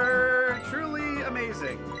 You're truly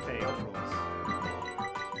amazing. Hey, Ultra.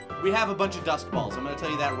 We have a bunch of dust balls. I'm going to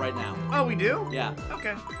tell you that right now. Oh, we do? Yeah,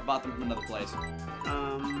 Okay. I bought them from another place.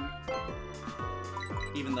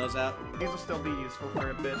 Even those out. These will still be useful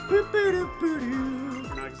for a bit. We're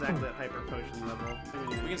not exactly at hyper potion level.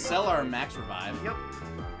 We can sell our max revive. Yep.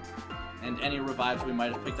 And any revives we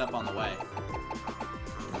might have picked up on the way.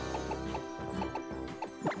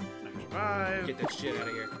 Max revive. Get that shit out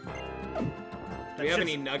of here. Do we have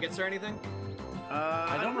any nuggets or anything?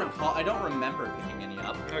 I don't recall. I don't remember picking any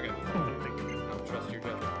up. Okay. I'll trust your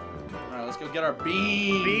judgment. All right, let's go get our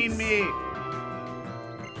beans. Bean me.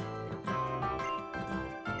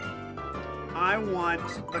 I want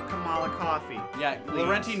the Kamala coffee. Yeah, please.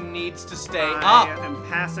 Laurenti needs to stay I up. am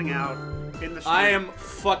passing out in the street. I am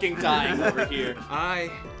fucking dying over here.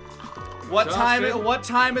 What Justin.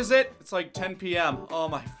 time is it? It's like 10 p.m. Oh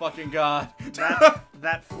my fucking god.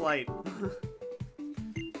 That flight.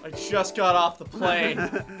 I just got off the plane.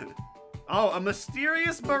 Oh, a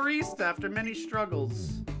mysterious barista after many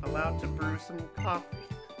struggles. Allowed to brew some coffee.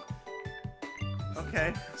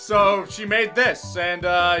 Okay. So she made this, and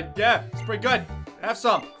yeah, it's pretty good. Have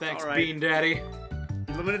some. Thanks, All right. Bean Daddy.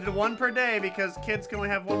 Limited to 1 per day because kids can only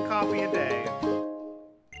have 1 coffee a day.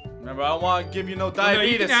 Remember, I don't want to give you no No,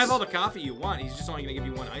 diabetes. you can have all the coffee you want. He's just only gonna give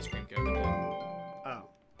you 1 ice cream cone. Oh.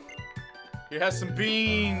 Here, have some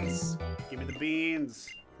beans. Give me the beans.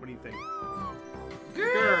 What do you think?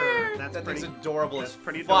 Grrr. That's That pretty thing's adorable That's as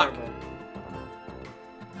pretty fuck. adorable.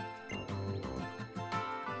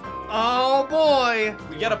 Oh boy!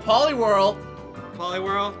 We get a Poliwhirl.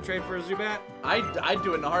 Poliwhirl, trade for a Zubat. I'd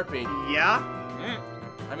do it in a heartbeat. Yeah?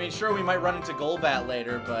 I mean, sure, we might run into Golbat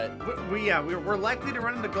later, but We're likely to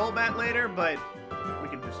run into Golbat later, but we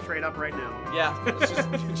can just trade up right now. yeah,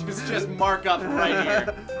 let's just mark up right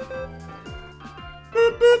here.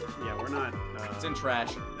 Yeah, we're not It's in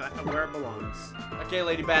trash. where it belongs. Okay,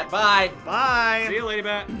 Lady Bat, bye. Bye! See you, Lady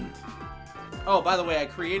Bat. Oh, by the way, I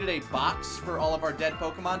created a box for all of our dead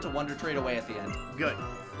Pokemon to Wonder Trade away at the end. Good.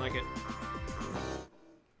 Like it.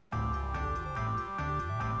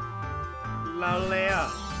 Lalea.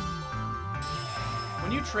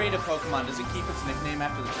 When you trade a Pokemon, does it keep its nickname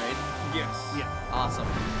after the trade? Yes. Yeah. Awesome.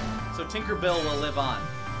 So Tinkerbell will live on.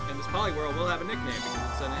 And this Poliwhirl will have a nickname because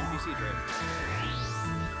it's an NPC trade.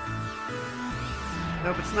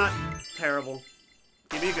 Nope, it's not terrible.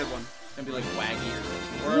 Give me a good one. It's gonna be like Waggy or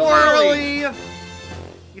something. Whirly!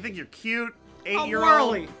 You think you're cute, 8-year-old?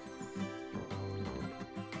 Whirly.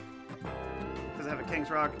 Does it have a King's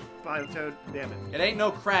Rock by the toad? Damn it. It ain't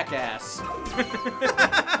no crack ass.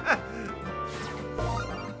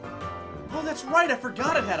 Oh, that's right. I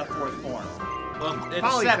forgot it had a 4th form. Well, it's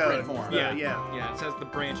Polytoad. separate form. Yeah, Yeah. It says the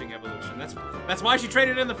branching evolution. That's why she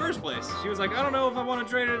traded it in the first place. She was like, I don't know if I want to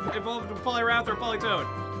trade it evolve to Poliwrath or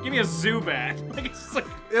Politoad. Give me a Zubat. Like it's just like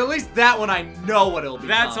At least that one I know what it'll be.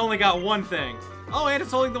 that's only got one thing. Oh, and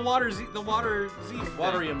it's holding the water Z.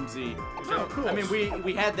 Waterium Z. Oh, cool. I mean,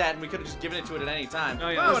 we had that, and we could have just given it to it at any time. Oh,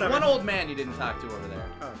 yeah. There's Whatever. one old man you didn't talk to over there.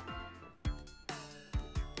 Oh.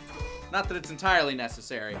 Not that it's entirely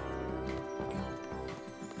necessary.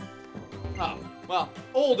 Oh, well,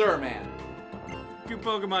 older man. You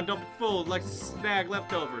Pokemon don't be fooled like snag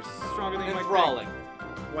leftovers. Stronger than you might Enthralling.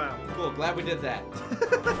 Wow. Cool, glad we did that.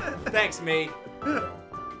 Thanks, me.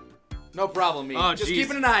 No problem, me. Oh, just geez.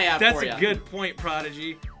 keeping an eye out That's for you. a good point,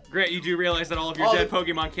 Prodigy. Grant, you do realize that all of your All dead the-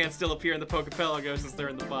 Pokemon can't still appear in the Pokepelago since they're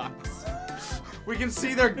in the box. We can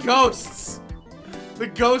see their ghosts. The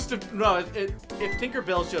ghost of if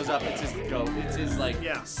Tinkerbell shows up, it's his ghost. It's his like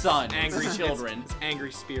Yeah. son, Angry his children. It's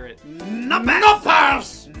angry spirit. No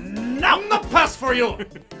pass! No pass for you!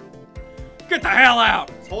 Get the hell out!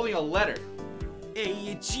 It's holding a letter.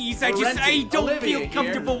 Hey, jeez, Laurenti, I don't Olivia feel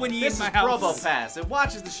comfortable here. when you're This in my is house. Provo Pass. It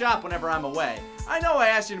watches the shop whenever I'm away. I know I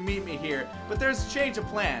asked you to meet me here, but there's a change of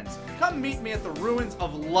plans. Come meet me at the ruins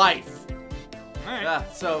of life.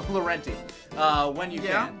 Alright. So, Laurenti, when you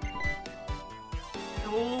Yeah? can.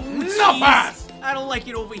 Oh, No jeez. pass! I don't like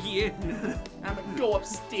it over here. I'm gonna go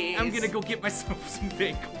upstairs. I'm gonna go get myself some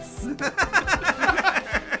bagels.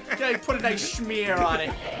 Okay, put a nice schmear on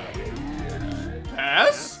it.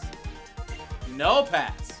 Pass? No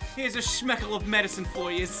pass. Here's a schmeckle of medicine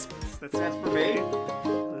for you. That's for me.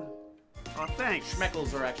 Oh, thanks.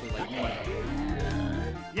 Schmeckles are actually like money.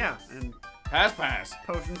 Yeah, and Pass.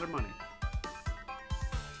 potions are money.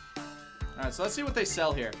 Alright, so let's see what they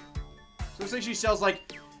sell here. So it looks like she sells like...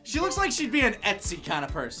 She looks like she'd be an Etsy kind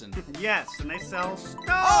of person. Yes, and they sell stone.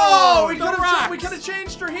 Oh, we the could rocks. have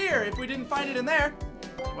changed her here if we didn't find it in there.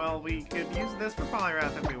 Well, we could use this for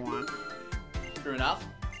Poliwrath if we want. True enough.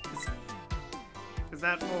 Is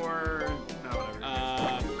that for... No,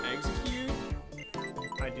 whatever. Execute?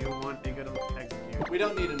 I do want a good execute. We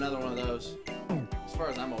don't need another one of those, as far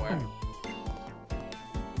as I'm aware.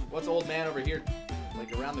 What's old man over here,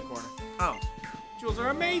 like around the corner? Oh. Jewels are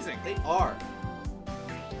amazing. They are.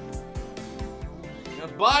 You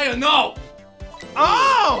gonna buy or no?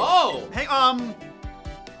 Oh! Oh! Hey,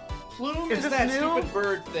 Plume Is is this that new? stupid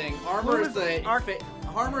bird thing. Armor Plume is is the arc-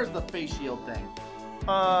 armor is the face shield thing.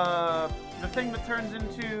 The thing that turns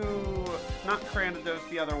into not Cranidos,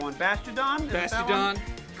 the other one, Bastiodon. Is it that one? Bastiodon,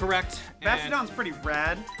 correct. Bastiodon's pretty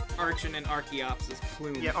rad. Archon and Archeops is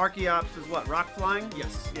plume. Yeah, Archeops is what? Rock flying?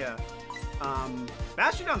 Yes. Yeah.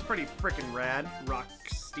 Bastiodon's pretty freaking rad. Rock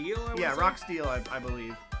Steel. I would Yeah, say? Rock Steel, I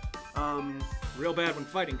believe. Real bad when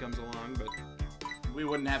fighting comes along, but We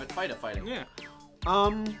wouldn't have it fighting. yeah.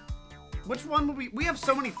 Which one would we have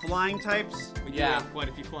so many flying types. We do Yeah. have quite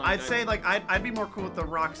a few flying I'd types. say like I'd be more cool with the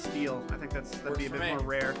Rock Steel. I think that'd Works be a for bit me. more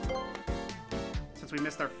rare. Since we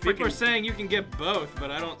missed our People are freaking. saying you can get both,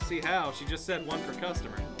 but I don't see how. She just said one per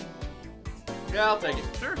customer. Yeah, I'll take it.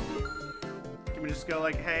 Sure. Can we just go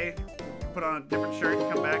like, hey, put on a different shirt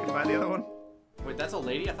and come back and buy the other one? Wait, that's a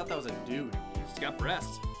lady? I thought that was a dude. She's got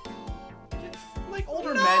breasts. Like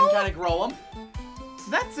older No. men kind of grow them.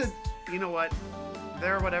 That's a. You know what?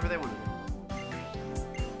 They're whatever they want to do.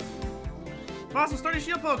 Fossil Starry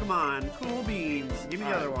Shield Pokemon. Cool beans. Give me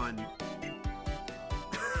the other one.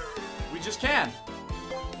 We just can.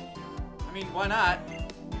 I mean, why not?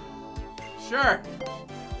 Sure.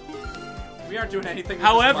 We aren't doing anything with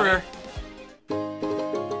However,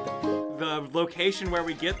 the location where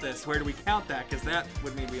we get this, where do we count that? Because that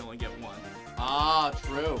would mean we only get one. this money. Ah,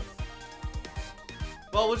 true.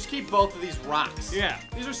 Well, we'll just keep both of these rocks. Yeah.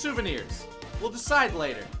 These are souvenirs. We'll decide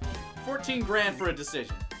later. 14 grand for a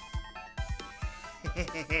decision.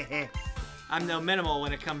 I'm no minimal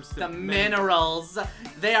when it comes to The minerals.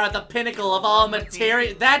 They are the pinnacle of all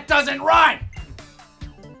material. That doesn't rhyme!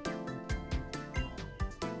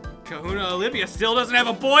 Kahuna Olivia still doesn't have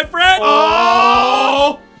a boyfriend.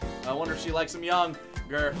 Oh! I wonder if she likes him young.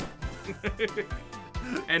 Grr.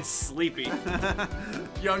 And sleepy.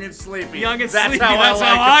 Young and sleepy. Young and That's sleepy. How That's I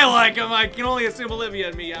how like I him. like him. I can only assume Olivia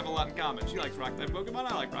and me have a lot in common. She likes rock type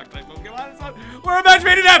Pokemon. I like rock type Pokemon. So we're a match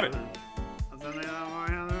made in heaven.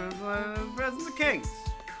 Presents of Kings.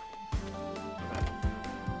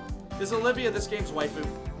 Is Olivia this game's waifu?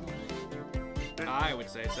 I would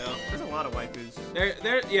say so. There's a lot of waifus.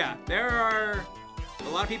 There are a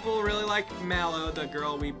lot of people who really like Mallow, the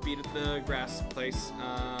girl we beat at the grass place.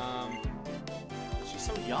 She's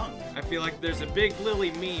so young. I feel like there's a big Lily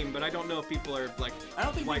meme, but I don't know if people are like. I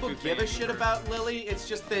don't think people waifu give a fans shit or- about Lily. It's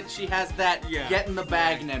just that she has that Yeah. get in the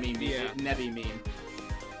bag Nebby meme. Yeah. Nebby meme.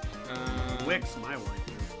 Wick's my wife.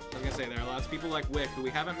 I was gonna say there are lots of people like Wick who we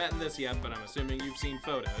haven't met in this yet, but I'm assuming you've seen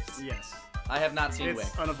photos. Yes. I have not seen It's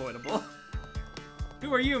Wick. unavoidable.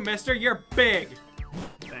 Who are you, mister? You're big.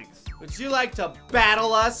 Thanks. Would you like to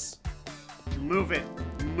battle us? Move it.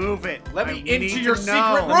 Move it. Let I me into need your to secret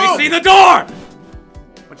know. room. Let me see the door.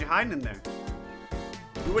 What you hiding in there?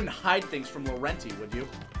 You wouldn't hide things from Laurenti, would you?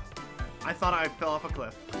 I thought I fell off a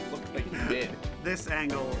cliff. Looked like you did. This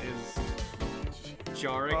angle is.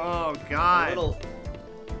 Jarring. Oh A God. little.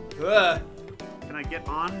 Ugh. Can I get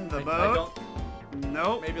on the I boat? don't.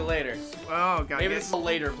 Nope. Maybe later. Oh God. Maybe this is a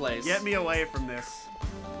later place. Get me away from this.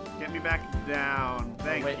 Get me back down.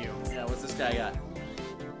 Thank Wait. you. Yeah, what's this guy got?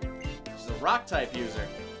 She's a rock type user.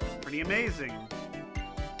 Pretty amazing.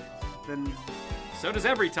 Then So does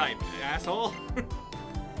every type, asshole.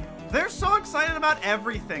 they're so excited about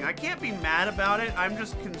everything. I can't be mad about it. I'm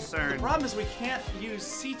just The concerned. problem is we can't use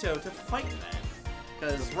Sito to fight that.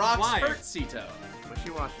 Because rocks Why? hurt Sito.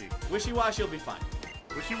 Wishy-washy. Wishy-washy will be fine.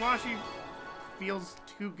 Wishy-washy feels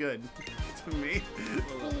too good to me.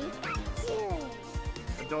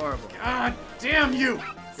 Adorable. God damn you!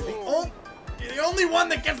 You're the only one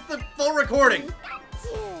that gets the full recording.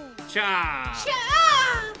 Cha.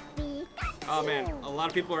 Oh man, a lot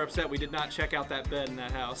of people are upset we did not check out that bed in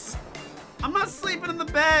that house. I'm not sleeping in the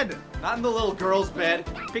bed. Not in the little girl's bed.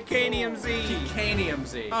 Picanium Z. Picanium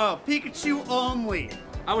Z. Oh, Pikachu only.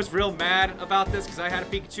 I was real mad about this because I had a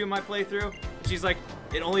Pikachu in my playthrough. She's like,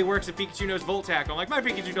 it only works if Pikachu knows Volt Tackle. I'm like, my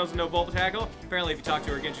Pikachu doesn't know Volt Tackle. Apparently, if you talk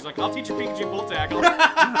to her again, she's like, I'll teach your Pikachu Volt Tackle.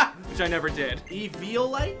 Which I never did.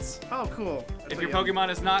 Eviolite? Oh, cool. That's If your what you- Pokemon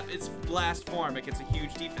is not its last form, it gets a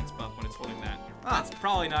huge defense buff when it's holding that. Ah. That's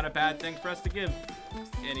probably not a bad thing for us to give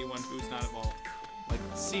anyone who's not evolved. Like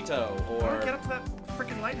Sito How do I or... get up to that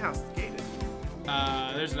freaking lighthouse? It's gated.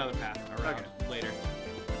 There's another path around Okay. later.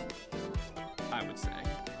 I would say.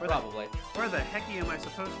 Probably. Where the hecky am I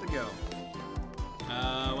supposed to go?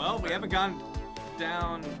 Well, we haven't gone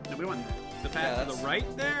down No, we went there. the path to that's- the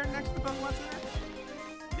right there next to the Pokemon Center.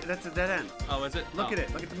 Yeah, that's a dead end. Oh, is it? Look Oh. at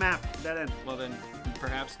it. Look at the map. Dead end. Well then,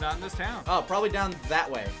 perhaps not in this town. Oh, probably down that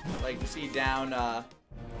way. Like, you see down, to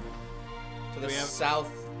the We have-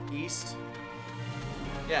 southeast.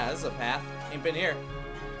 Yeah, this is a path. Ain't been here.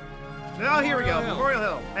 Oh, here we go. Memorial Hill. Memorial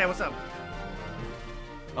Hill. Hey, what's up?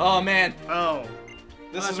 Oh, man. Oh.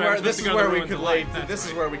 This that's is right, where we're this supposed is to go to where the we ruins could of lay. life, that's This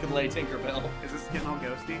is right. where we could lay Tinkerbell. Is this getting all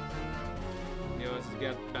ghosty? Yo, it's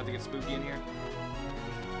about to get spooky in here.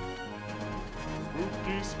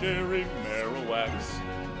 Spooky, scary Marowak.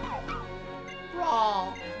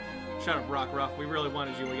 Raw. Shut up, Rock Ruff. We really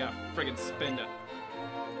wanted you. We got a friggin' Spinda.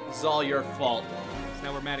 This is all your fault. So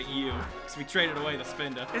now we're mad at you because we traded away the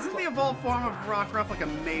Spinda. Isn't the evolved form of Rockruff like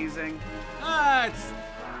amazing? Ah,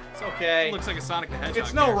 It's okay. it looks like a Sonic the Hedgehog.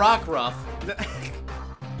 It's no character. Rock Ruff.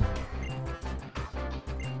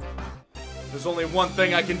 There's only one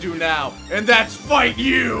thing I can do now, and that's fight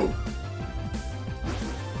you!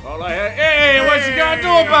 Hey, what you gonna do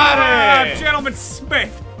about it? Gentleman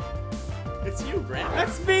Smith. It's you, Grant.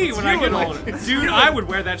 That's me It's when you I get in like- older. it's Dude, you I in- would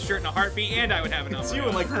wear that shirt in a heartbeat and I would have a number. It's you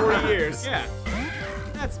in like 40 years. Yeah.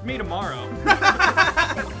 That's me tomorrow. Oh,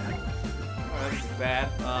 that's bad.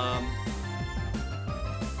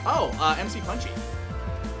 MC Punchy.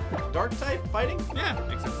 Dark type fighting? Yeah,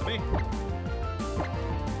 makes sense to me.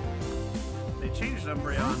 They changed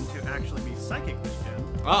Umbreon to actually be psychic this gen.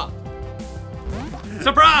 Ah.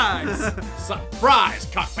 Surprise! Surprise,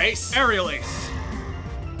 cockface! Aerial Ace.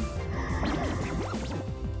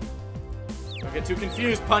 Don't get too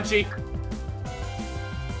confused, Punchy. This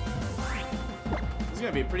is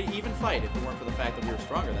gonna be a pretty even fight if it weren't for the fact that we were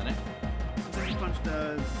stronger than it. This punch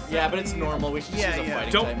does. Yeah, but it's normal. We should just use a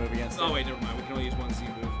fighting Don't. type move against it. Oh wait, never mind. We can only use one Z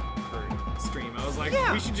move per stream. I was like,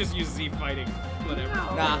 Yeah. we should just use Z fighting. Whatever.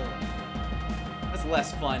 No. Nah. That's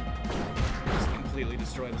less fun. Just completely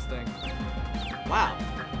destroy this thing. Wow.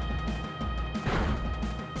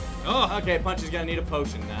 Oh, Okay, Punchy's gonna need a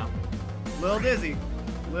potion now. Lil Dizzy.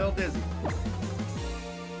 Lil Dizzy.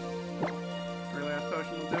 Really last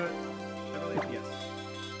potion will do it? I believe, yes.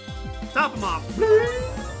 Top him off!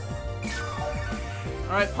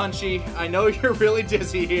 Alright, Punchy. I know you're really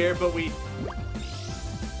dizzy here, but we...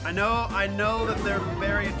 I know that they're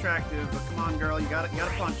very attractive, but come on, girl, you gotta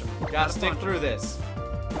punch them. Gotta stick through this.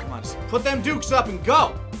 Come on, just put them dukes up and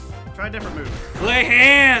go! Try a different move. lay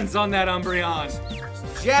hands on that Umbreon.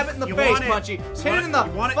 Jab it in the You face, want it. Punchy. You Hit want it in the... it.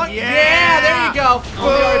 You want it. fuck- Yeah. there you go.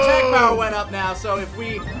 Only our attack Boom. power went up now, so if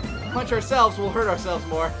we punch ourselves, we'll hurt ourselves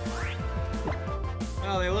more.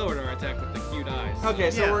 Well, they lowered our attack with the cute eyes.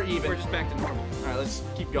 Okay, so Yeah, we're even. We're just back to normal. Alright, let's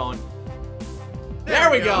keep going. There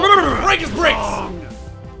we we go. go. Break his bricks! Bong.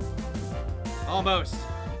 Almost.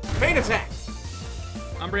 Feint attack!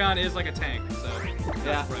 Umbreon is like a tank, so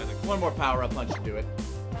Yeah, surprising. one more power-up punch to do it.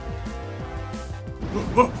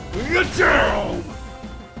 Get down!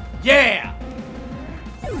 Yeah!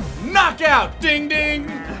 Knockout! Ding ding!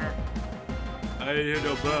 I hear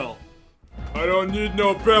no bell. I don't need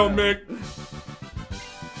no bell, Mick.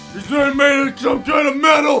 He's not made of some kind of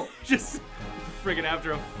metal! Just friggin'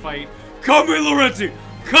 after a fight. Cut me, Lorenzi!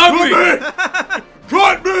 Cut me!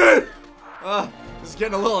 Cut me! This is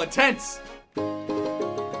getting a little intense.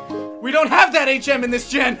 We don't have that HM in this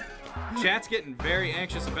gen! Chat's getting very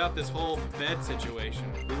anxious about this whole bed situation.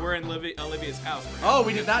 We were in Olivia's house. Right? Oh,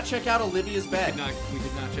 we did not check out Olivia's We bed. did not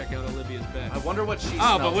check out Olivia's bed. I wonder what she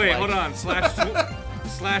Oh, smells but wait, like. hold on.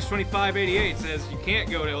 Slash 2588 says you can't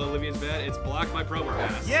go to Olivia's bed. It's blocked by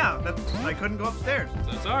Probopass. Yeah, I couldn't go upstairs.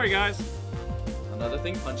 So sorry, guys. Another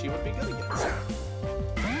thing Punchy would be good against.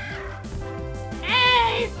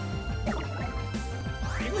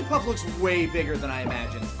 Jigglypuff looks way bigger than I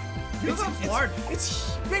imagined. Jigglypuff's large.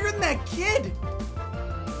 It's bigger than that kid.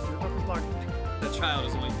 Jigglypuff is large. That child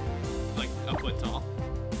is only like a foot tall.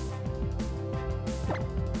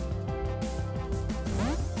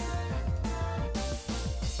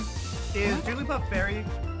 Is Jigglypuff fairy?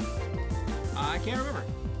 I can't remember.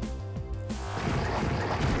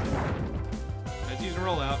 Let's use a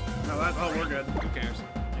rollout. No, oh, we're good. Who cares?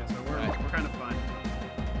 Yeah, so we're kind of fine.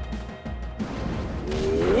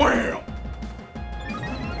 Wham!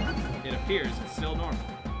 It appears it's still normal.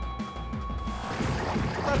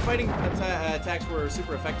 I thought fighting attacks were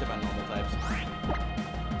super effective on normal types.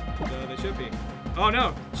 So they should be. Oh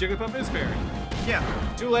no, Jigglypuff is fairy. Yeah.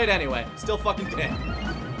 Too late anyway. Still fucking dead.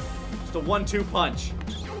 Just a 1-2 punch.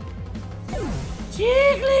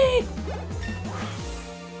 Jiggly!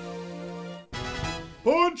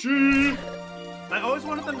 Punchy! I always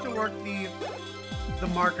wanted them to work the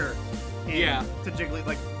marker. Yeah. To Jiggly,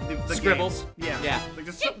 like the Scribbles. game. Yeah. Yeah. Like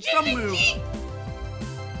just some move.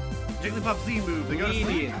 Jigglypuff Z move. They go to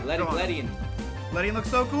sleep. Ledian. Ledian looks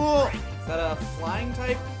so cool. Is that a flying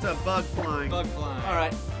type? It's a bug flying. Bug flying.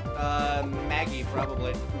 Alright. Maggie,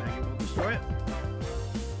 probably. Maggie will destroy it.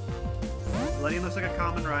 Ledian looks like a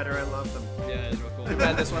common rider. I love them. Yeah, it's real cool. Too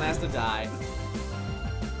bad this one has to die.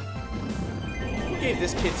 Who gave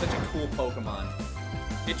this kid such a cool Pokemon?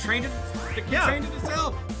 It trained it. The kid Yeah. trained it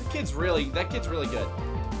itself. That kid's really good.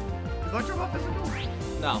 Is Electro Ball physical?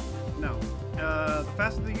 No, No. The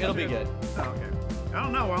faster the it'll be good. Oh, okay. I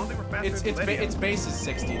don't know. I don't think we're faster than Lydia. Its base is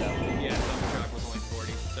 60 though. Yeah, Thunder Shock was only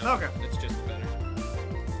 40. So Okay. it's just better.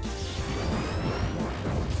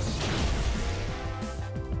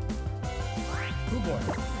 Cool boy.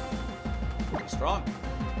 Strong.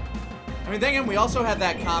 I mean, then again, we also had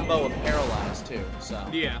that combo of paralyzed too. So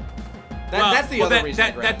Yeah. that's the other reason. I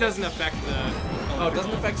That grabbed it. doesn't affect the. Oh, it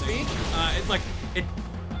doesn't affect speed? It's like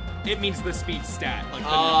it means the speed stat. Like the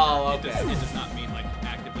Oh, number. okay. It does not mean like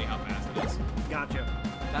actively how fast it is. Gotcha.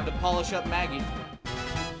 Time to polish up Maggie.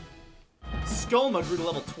 Skolma grew to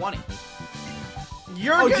level 20.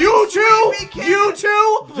 You're Oh, gonna you too? sweep me, kid. You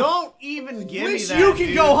too? Don't even give At me least that, you can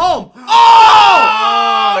dude. go home.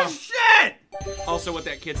 Oh! Oh, shit! Also, what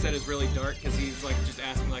that kid said is really dark because he's like just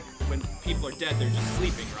asking like when people are dead, they're just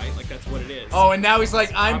sleeping, right? Like that's what it is. Oh, and now he's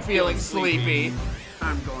like, I'm I'm feeling feeling sleepy. sleepy.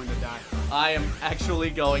 I'm going to die. I am actually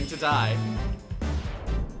going to die.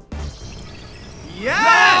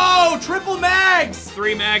 Yes! No! Triple mags!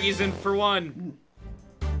 3 Maggies in for 1.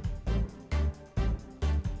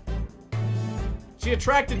 She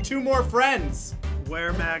attracted 2 more friends.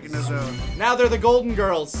 Where Magnezone? Now they're the Golden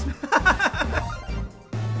Girls. I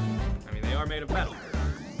mean, they are made of metal.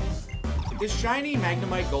 Is shiny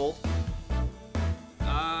Magnemite gold?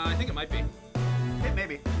 I think it might be. Hey,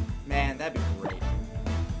 maybe. Man, that'd be great.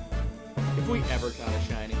 If we ever got a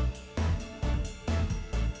shiny.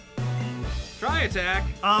 Try attack.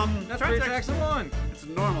 That's try 3 attack. attacks in 1. It's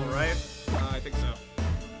normal, right? I think so.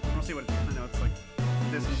 I don't see what. I know it's like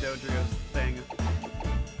this and Dodrio's thing.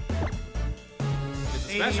 It's a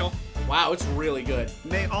 80. special. Wow, it's really good.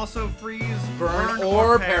 May also freeze, Burn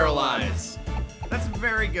or paralyze. That's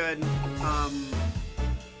very good.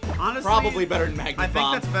 Honestly, Probably better than Magnet I think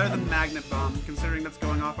Bomb. that's better than Magnet Bomb, considering that's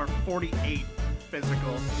going off our 48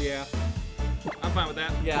 physical. Yeah. I'm fine with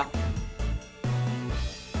that. Yeah.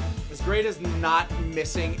 As great as not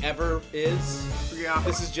missing ever is, Yeah.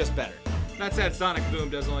 this is just better. That said, Sonic Boom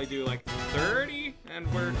does only do like 30,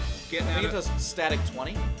 and we're getting I out think it of does static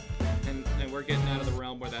 20. and we're getting out of the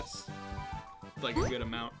realm where that's like a good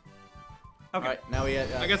amount. Okay. Alright, now we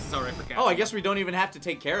had... I guess it's alright for Captain. Oh, I guess we don't even have to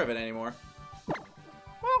take care of it anymore.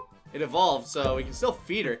 Well, it evolved, so we can still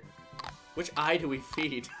feed her. Which eye do we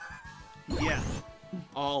feed? Yeah.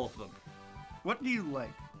 all of them. What do you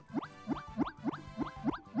like?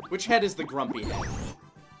 Which head is the grumpy head?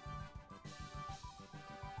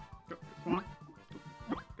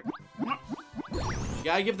 You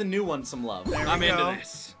gotta give the new one some love. There I'm we into go.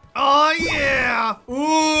 this. Oh yeah!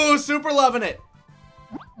 Ooh, super loving it.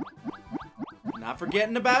 Not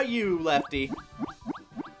forgetting about you, Lefty.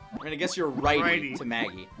 I'm gonna guess you're righty. To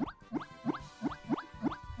Maggie.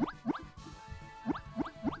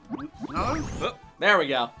 No? Oh, There we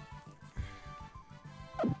go.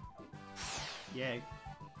 Yay.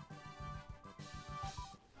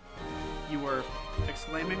 You were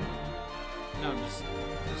exclaiming? no, I'm just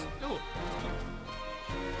oh.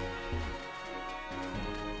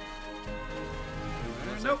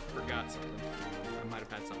 Unless Nope. I forgot something. I might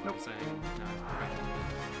have had something Nope. to say. No, I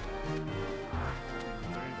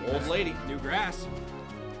forgot. Old lady. New grass.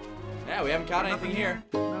 Yeah, we haven't caught anything here.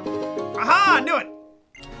 No. Aha! I knew it!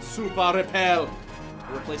 Super Repel. It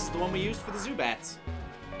replaces the one we used for the Zubats.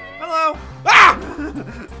 Hello! Ah!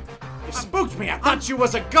 You spooked me. I thought you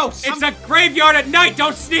was a ghost. It's a graveyard at night.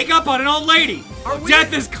 Don't sneak up on an old lady. Are we-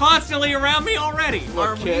 Death is constantly around me already.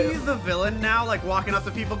 Are kid. we the villain now? Like walking up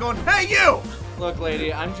to people going, hey you! Look,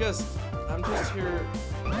 lady, I'm just here.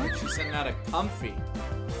 She's sending out a comfy.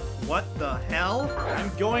 What the hell?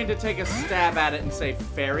 I'm going to take a stab at it and say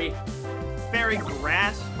fairy. Fairy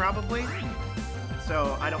grass, probably.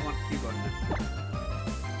 So I don't want Cubone.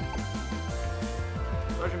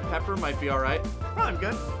 Sergeant Pepper might be all right. Probably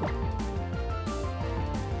good.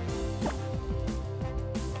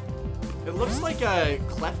 It looks like a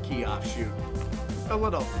Klefki offshoot. A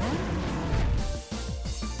little.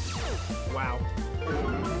 Wow.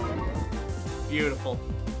 Beautiful.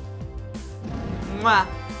 Mwah.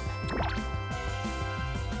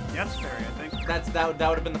 Yeah, it's fairy, I think. That would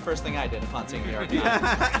have been the first thing I did upon seeing the art.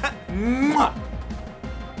 Mwah.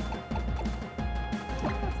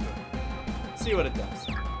 See what it does.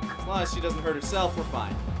 As long as she doesn't hurt herself, we're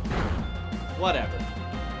fine. Whatever.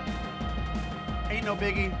 Ain't no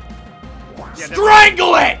biggie. Yeah,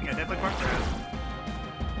 Strangle it! Yeah, definitely part grass.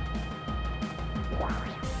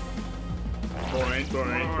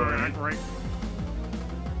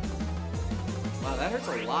 Wow, that hurts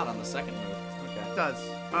a lot on the second move. Okay. It does.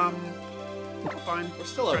 Fine. We're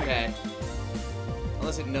still okay.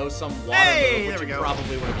 Unless it knows some water Hey, move, there which we it go.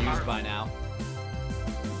 probably would have used by now.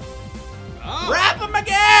 Oh, Wrap him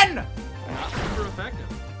again! not super effective.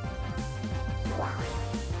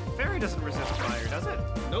 Fairy doesn't resist fire, does it?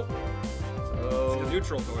 Nope. So It's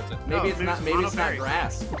neutral towards it. maybe Oh, it's not. Maybe mono it's not fairy.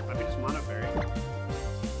 grass. Might be just mono fairy.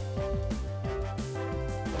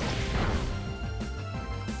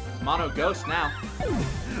 It's mono ghost now.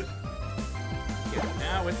 Yeah,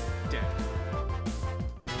 now it's dead.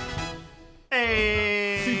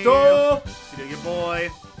 Hey! Cito! Cito, your boy.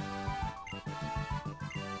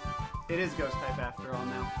 It is ghost type after all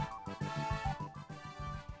now.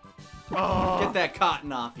 Oh! Get that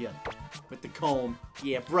cotton off you with the comb.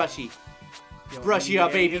 Yeah, brushy. Yo, Brushy yeah,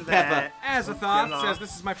 up, baby get that. pepper. Azathoth Get it says, off.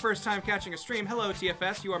 this is my first time catching a stream. Hello,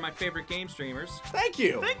 TFS. You are my favorite game streamers. Thank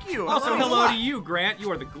you. Thank you. Also, Hello. hello to you, Grant. You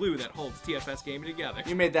are the glue that holds TFS gaming together.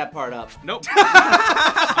 You made that part up. Nope.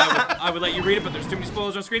 I would let you read it, but there's too many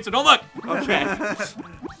spoilers on screen, so don't look. Okay.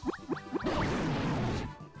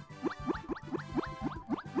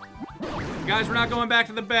 Guys, we're not going back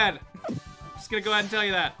to the bed. Just gonna go ahead and tell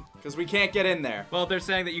you that. Because we can't get in there. Well, they're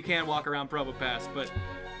saying that you can walk around Provo Pass, but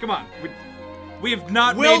come on. We have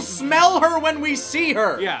not We'll made... smell her when we see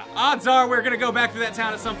her. Yeah, odds are we're gonna go back to that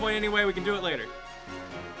town at some point anyway. We can do it later.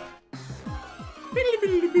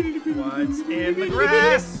 What's in the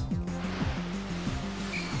grass?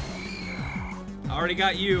 Already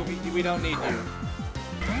got you. We don't need you.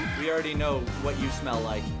 We already know what you smell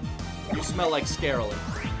like. You smell like Scarily.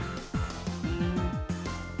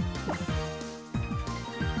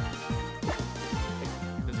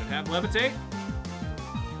 Does it have levitate?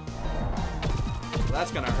 Well,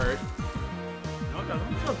 that's gonna hurt. No, it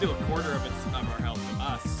doesn't. It'll do a quarter of our health to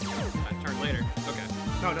us. A turn later. Okay.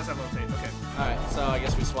 No, it does have rotate. Okay. Alright, so I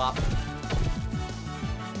guess we swap.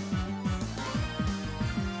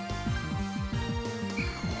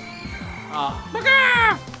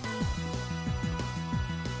 Ah.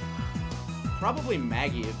 Probably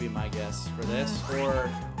Maggie would be my guess for this, or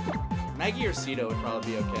Maggie or Cito would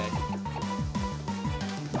probably be okay.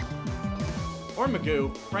 Or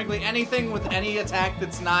Magoo. Frankly, anything with any attack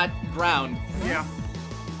that's not ground Yeah.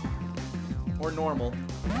 or normal.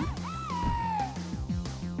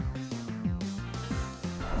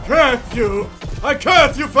 Curse you! I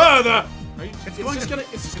curse you further! Are you, it's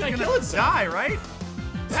just gonna kill itself. Die, right?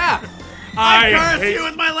 Yeah! I curse you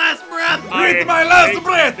with my last breath. With my last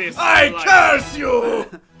breath, I curse you!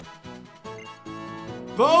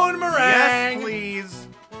 Bone Yes, meringue! please.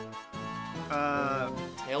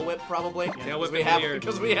 Tail whip, probably. Tail whip we and have Leer.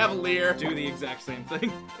 because we have Leer. Do the exact same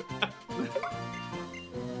thing.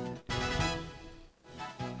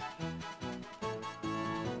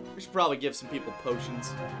 We should probably give some people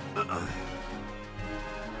potions.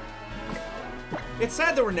 It's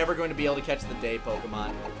sad that we're never going to be able to catch the day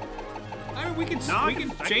Pokemon. I mean, we can No, we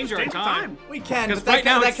can change our time. We can, 'Cause but right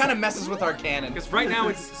now that it's- kind of messes with our canon. Because right now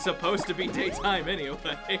it's supposed to be daytime anyway.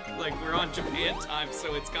 Like, we're on Japan time,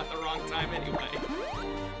 so it's got the wrong time anyway.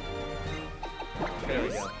 There we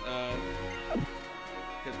go.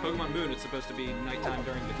 Because Pokemon Moon, it's supposed to be nighttime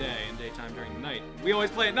during the day and daytime during the night. We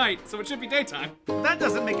always play at night, so it should be daytime. That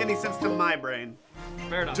doesn't make any sense to my brain.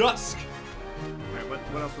 Fair enough. Dusk. Alright,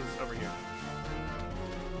 what else was over here?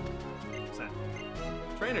 What's that?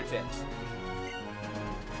 Trainer tips.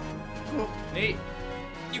 Cool. Neat.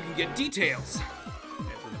 You can get details.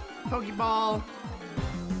 Pokeball.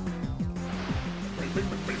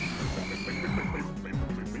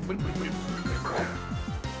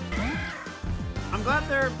 I'm glad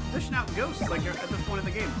they're dishing out ghosts like at this point in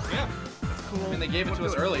the game. Yeah. That's cool. And they gave it to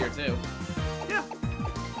us earlier, too. Yeah.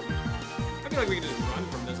 I feel like we can just run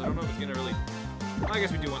from this. I don't know if it's gonna really. Well, I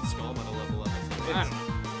guess we do want Skullma to level up. I don't know.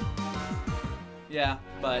 Yeah,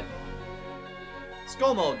 but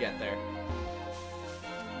Skullma will get there.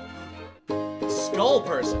 Skull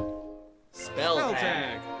person. Spell Spell tag.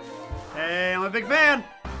 tag. Hey, I'm a big fan.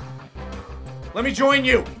 Let me join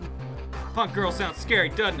you. Punk girl sounds scary,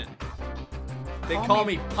 doesn't it? They Call call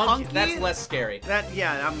me me Punky. Punky? That's less scary. That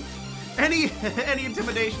any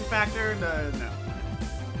intimidation factor? No.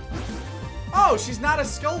 Oh, she's not a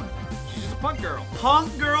skull. She's just a punk girl.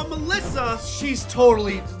 Punk girl Melissa. She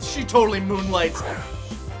totally moonlights.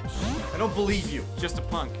 I don't believe you. Just a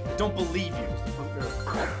punk. I don't believe you. Punk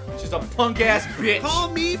girl. She's a punk ass bitch. Call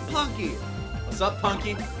me Punky. What's up,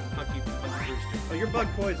 Punky? Punky Brewster. Oh, you're bug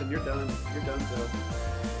poison. You're done. You're done, so.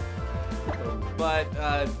 But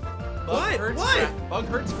What? Bug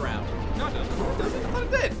hurts ground. No, it doesn't. I thought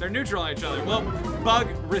it did. They're neutral on each other. Well, bug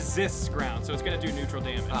resists ground, so it's gonna do neutral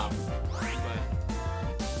damage. Oh.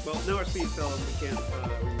 But Well, no, our speed fell and we can't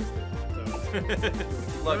resist it.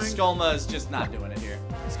 So. Look, Skullma's just not doing it here.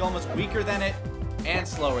 Skullma's weaker than it. and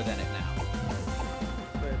slower than it now.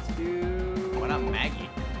 Let's do... Why not Maggie?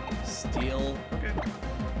 Steel, Okay.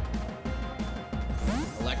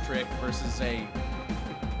 electric versus a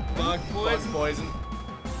Bug bug poison. poison.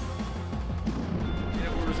 You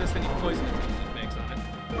know, we'll resist any poison it makes on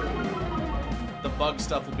it. The bug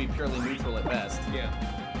stuff will be purely neutral at best. Yeah.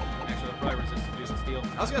 Actually, it'll probably resist reducing steel.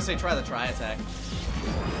 I was gonna say try the tri-attack.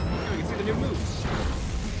 Oh, you can see the new moves.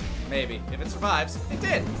 Maybe. If it survives. It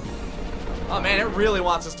did. Oh man, it really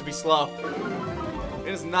wants us to be slow.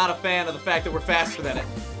 It is not a fan of the fact that we're faster than it.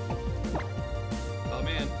 Oh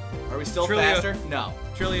man. Are we still Trilio. faster? No.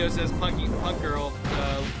 Trilio says punk girl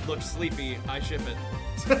looks sleepy. I ship it.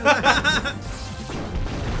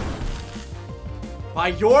 By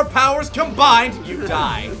your powers combined, you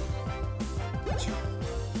die.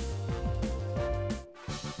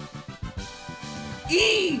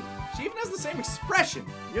 E! She even has the same expression.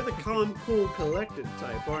 You're the calm, cool, collected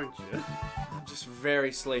type, aren't you? I'm just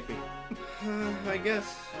very sleepy. I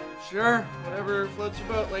guess. Sure, whatever floats your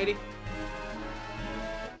boat, lady.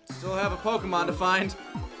 Still have a Pokemon to find.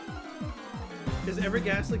 Is every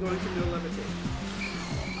Ghastly going to know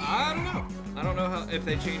levitate? I don't know. I don't know how if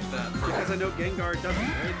they changed that. Because I know Gengar doesn't,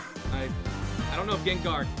 right? I don't know if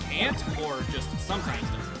Gengar can't or just sometimes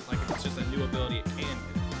doesn't. Like if it's just a new ability it can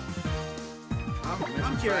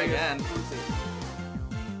I'm Try curious. again. Let's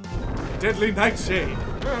see. Deadly Nightshade.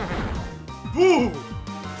 do. Boo!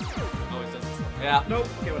 Always does this. Yeah. Nope.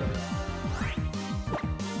 Okay, whatever.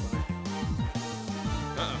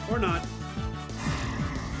 Uh-oh. Or not.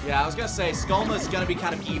 Yeah, I was gonna say, Skullma's gonna be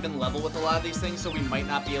kind of even level with a lot of these things, so we might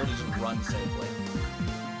not be able to just run safely.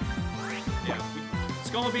 Yeah.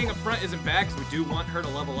 Skullma being up front isn't bad because we do want her to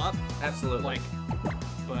level up. Absolutely. Like,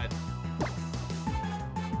 but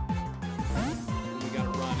we gotta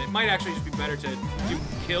run. It might actually just be better to do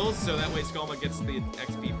kills so that way Skullma gets the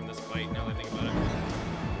XP from this fight. Now that I think about it.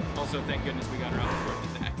 Also, thank goodness we got her out before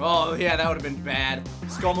the attack. Oh, yeah, that would have been bad.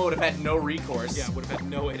 Skullma would have had no recourse. Yeah, would have had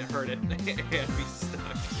no way to hurt it. It'd be stuck.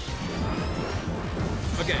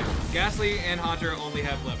 Okay, Ghastly and Haunter only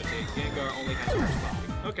have Levitate. Gengar only has Burst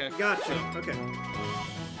Body. Okay. Gotcha. Okay.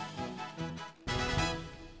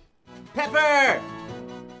 Pepper!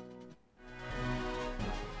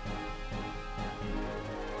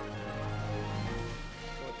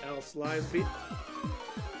 What else lies be?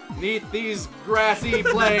 Neath these grassy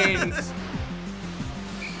plains.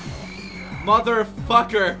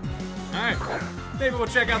 Motherfucker. Alright. Maybe we'll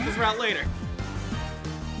check out this route later.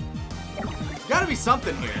 There's gotta be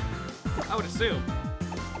something here. I would assume.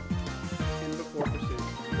 In before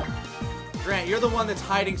pursuit. Grant, you're the one that's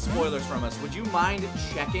hiding spoilers from us. Would you mind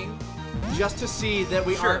checking just to see that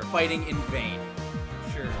we Sure. aren't fighting in vain?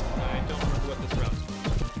 Sure. I don't remember what this route's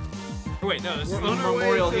for. Oh, wait, no, this We're is on our way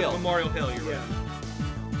Memorial to- Hill. Memorial Hill, you're Yeah. right.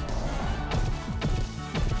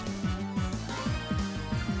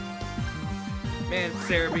 Man,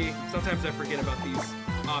 Cerebi, sometimes I forget about these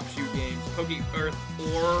offshoot games. Poke Earth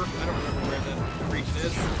or I don't remember where that region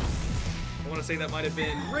is. I want to say that might have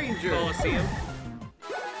been Ranger. Coliseum.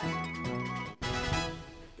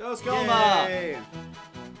 Go Skullma! Yay.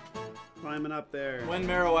 Climbing up there. Win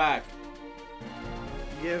Marowak.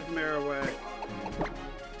 Give Marowak.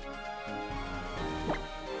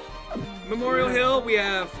 Memorial Hill, we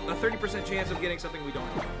have a 30% chance of getting something we don't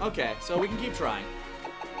have. Okay, so we can keep trying.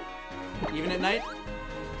 Even at night?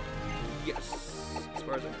 Yes, as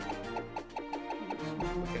far as I know.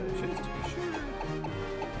 Okay, that shit's too sure.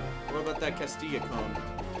 What about that Castilla cone?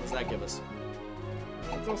 What does that give us?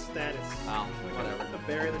 It's all status. Oh, whatever. A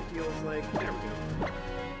berry that feels like. There we go.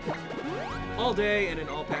 All day and in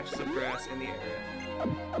all patches of grass in the area.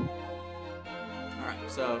 Alright,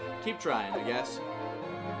 so keep trying, I guess.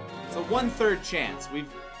 It's a 1/3 chance. We've...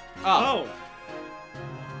 Oh. Oh!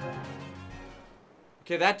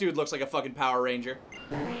 Okay, that dude looks like a fucking Power Ranger.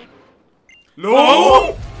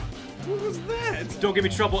 No! What was that? Don't give me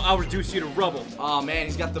trouble, I'll reduce you to rubble. Oh man,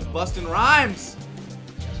 he's got the bustin' rhymes.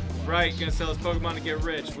 Right, gonna sell his Pokemon to get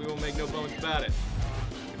rich. We won't make no bones about it.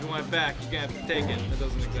 If you want it back, you're gonna have to take it. That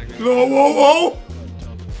doesn't exactly. Whoa, whoa, whoa!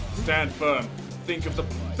 Stand firm. Think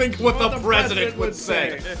what the president would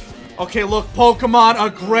say. Okay, look, Pokemon are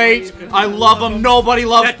great. I love them. Nobody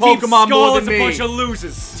loves That Team Pokemon Skull more is than a me. bunch of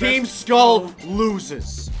losers. Team Skull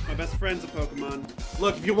loses. My best friend's a Pokemon.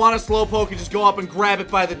 Look, if you want a Slowpoke, you just go up and grab it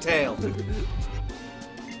by the tail.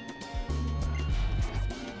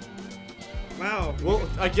 Wow. Well,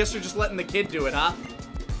 I guess you're just letting the kid do it, huh?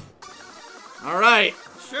 Alright.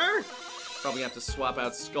 Sure. Probably have to swap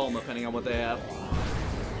out Skullma depending on what they have.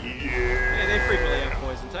 Yeah, they frequently have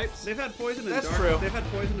poison types. They've had poison and That's dark. true. They've had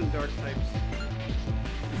poison and dark types.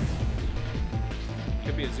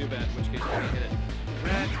 Could be a Zubat, in which case we can't hit it.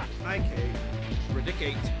 IK.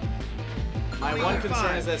 Predicate. My one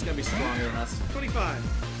concern is that it's going to be stronger than us. 25.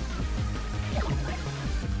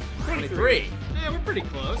 23. Yeah, we're pretty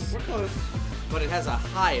close. We're close. But it has a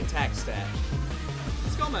high attack stat.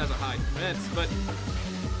 Skullma has a high defense, but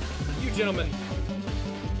you gentlemen.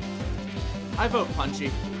 I vote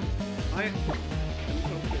Punchy.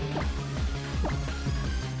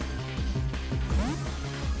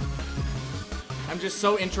 I'm just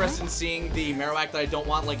so interested in seeing the Marowak that I don't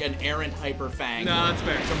want like an errant Hyper Fang. No, that's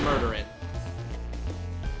fair. To murder it.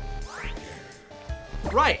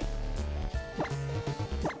 Right.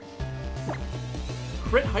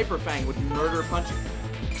 Crit Hyper Fang would murder Punchy.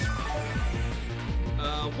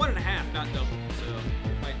 1.5, not double. So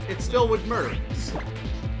it might. It still would murder.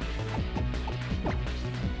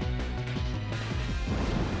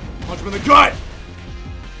 Punch him in the gut!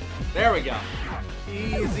 There we go.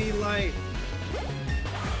 Easy life.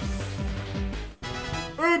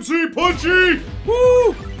 MC Punchy!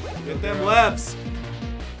 Woo! Get them lefts.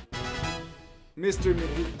 Mr.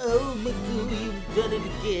 Magoo. Oh, Magoo, you've done it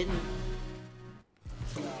again.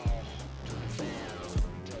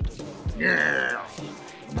 Yeah.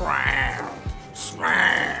 Wow.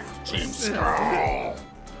 Smash. Team Skull.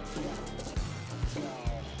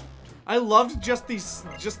 I loved just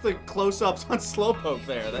the close-ups on Slowpoke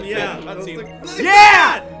there. Yeah.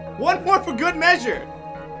 Yeah! One more for good measure.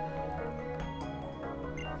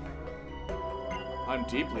 I'm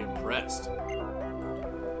deeply impressed.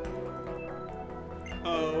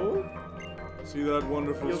 Oh. See that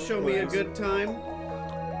wonderful You'll show me a good time?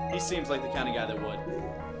 He seems like the kind of guy that would.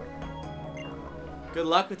 Good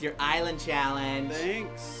luck with your island challenge.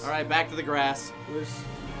 Thanks. Alright, back to the grass. There's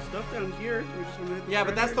stuff down here. We just want to hit the Yeah,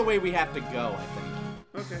 but that's the treasure? way we have to go, I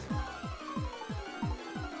think. Okay.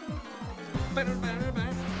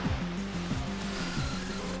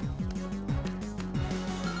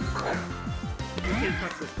 You can't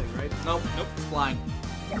touch this thing, right? Nope, nope, it's flying.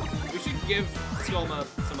 We should give Skullma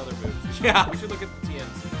some other moves. Yeah. We should look at the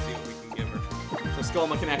TMs and see what we can give her. So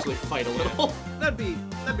Skullma can actually fight a little. That'd be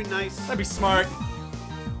nice. That'd be smart.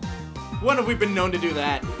 When have we been known to do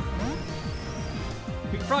that?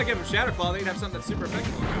 We could probably give him Shadow Claw, then he'd have something that's super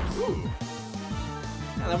effective on him. Ooh.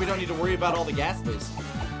 Yeah, then we don't need to worry about all the gas boosts.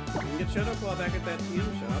 We can get Shadow Claw back at that TM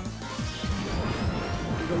shop.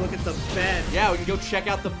 We can go look at the bed. Yeah, we can go check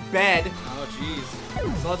out the bed. Oh, jeez.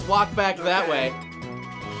 So let's walk back that way.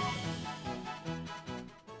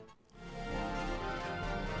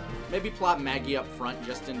 Maybe plot Maggie up front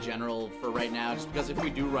just in general for right now, just because if we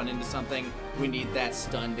do run into something, we need that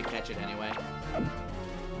stun to catch it anyway.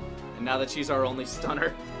 And now that she's our only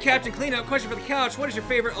stunner. Captain Cleanout, question for the couch. What is your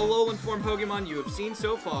favorite Alolan form Pokemon you have seen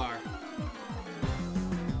so far?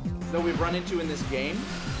 That we've run into in this game?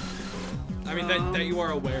 I mean, that you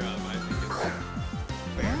are aware of, I think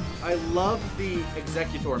is fair. I love the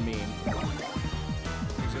Executor meme.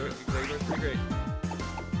 Executor's pretty great.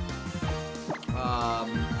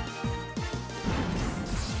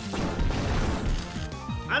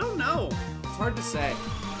 I don't know. It's hard to say.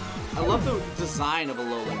 I love the design of a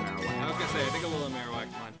Alolan Marowak. I was gonna say, I think Alolan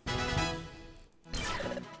Marowak's fine.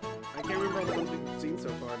 I can't remember all the ones we've seen so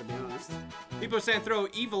far, to be honest. People are saying throw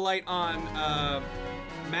Evilite on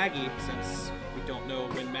Maggie, since we don't know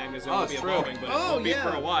when Magnezone will be evolving, but it will be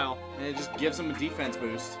for a while. And it just gives him a defense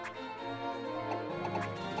boost.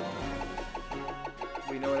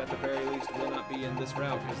 We know it at the very least will not be in this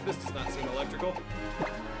route, because this does not seem electrical.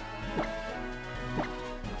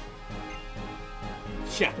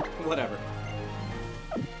 Yeah, whatever.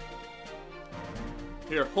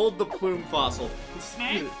 Here, hold the plume fossil.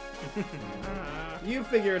 You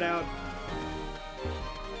figure it out.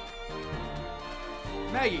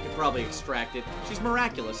 Maggie could probably extract it. She's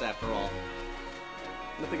miraculous after all.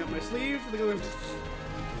 Nothing up my sleeve.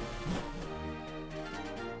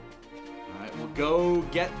 Alright, we'll go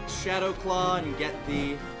get Shadow Claw and get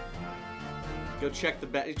the... Go check the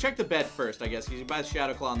bed. Check the bed first, I guess, because you buy the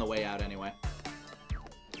Shadow Claw on the way out anyway.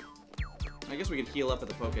 I guess we could heal up at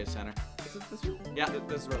the Poke Center. Is it this one? Yeah.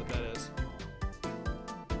 This is where the bed is.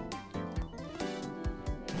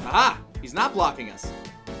 Aha! He's not blocking us.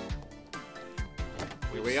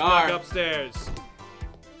 Here we are. Upstairs.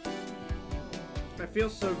 I feel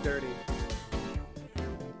so dirty.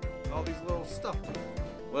 All these little stuff.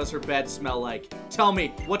 What does her bed smell like? Tell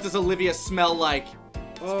me, what does Olivia smell like?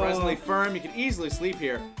 Surprisingly firm, you can easily sleep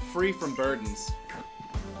here, free from burdens.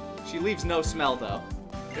 She leaves no smell, though.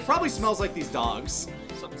 It probably smells like these dogs.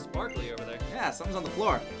 Something sparkly over there. Yeah, something's on the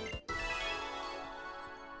floor.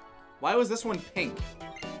 Why was this one pink?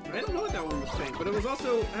 I don't know what that one was saying, but it was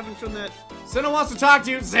also, I haven't shown that. Sinnoh wants to talk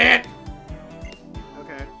to you, Zit!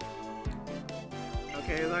 Okay.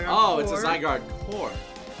 Okay, Zygarde Oh, it's a core. Zygarde core.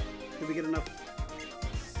 Did we get enough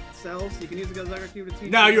cells? You can use the Zygarde cube to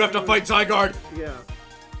teach. Now you have to fight Zygarde. Yeah.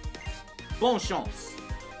 Bon chance.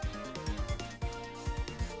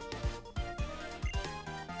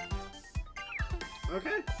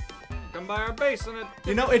 Okay. Come by our base and it.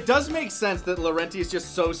 You know, it does make sense that Laurenti is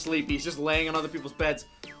just so sleepy. He's just laying on other people's beds.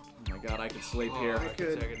 Oh my god, I could sleep here. I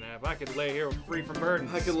could take a nap. I could lay here free from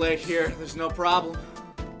burdens. I could lay here. There's no problem.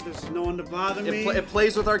 There's no one to bother me. It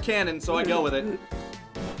plays with our canon, so I go with it.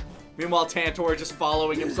 Meanwhile, Tantor just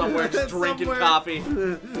following him somewhere, just drinking coffee.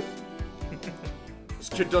 This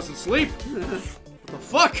kid doesn't sleep. What the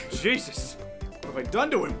fuck? Jesus. What have I done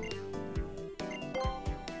to him?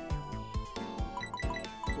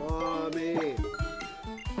 Swami. Here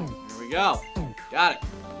we go. Got it.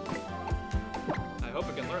 I hope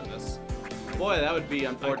I can learn this. Boy, that would be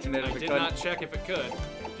unfortunate I if it did couldn't. not check if it could.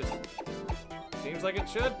 It just seems like it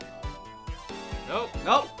should. Nope.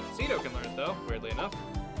 Nope. Cedo can learn it though, weirdly enough.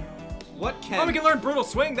 What can? Oh, we can learn Brutal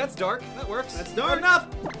Swing. That's dark. That works. That's Good dark. enough.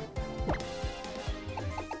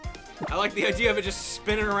 I like the idea of it just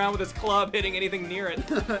spinning around with his club, hitting anything near it.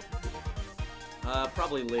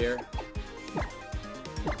 Probably Lear.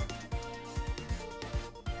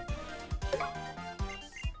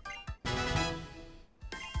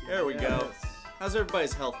 There we go. Yes. How's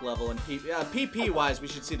everybody's health level and PP wise? We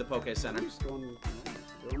should see the Poke Center. I'm just going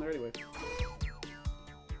there anyway.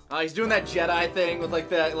 He's doing that Jedi thing with like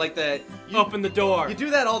the Open the door. You do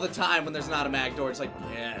that all the time when there's not a mag door. It's like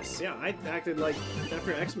yes. Yeah, I acted like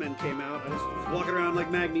after X-Men came out, I was walking around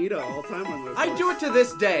like Magneto all the time when this I do it to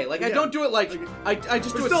this day. Like I Yeah. don't do it like I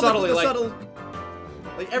just do it still subtly. the Like subtle.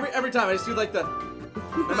 like every time I just do like the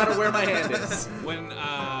no matter where my hand is. When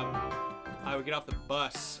I would get off the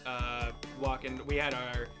bus, walking, we had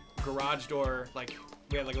our garage door, like,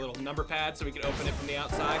 we had like a little number pad so we could open it from the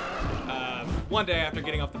outside. One day after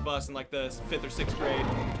getting off the bus in like the 5th or 6th grade,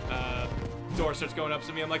 door starts going up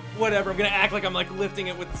to me. I'm like, whatever, I'm gonna act like I'm like lifting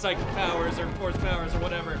it with psychic powers or force powers or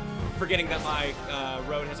whatever, forgetting that my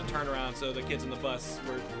road has a turnaround, so the kids in the bus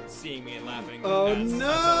were seeing me and laughing. Oh, as I was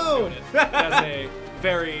no! doing it. As a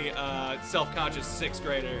very self-conscious 6th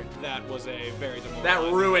grader, that was a very demoralizing That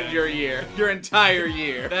ruined thing. your year, your entire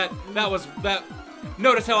year. That.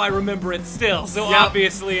 Notice how I remember it still. So Yep.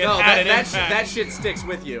 obviously it No, had an that impact. that shit sticks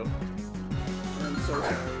with you. I'm so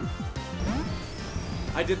sorry.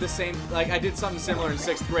 I did the same, like I did something similar in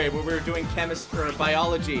 6th grade where we were doing chemistry or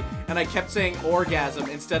biology, and I kept saying orgasm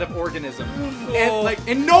instead of organism,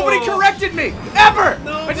 and nobody corrected me ever.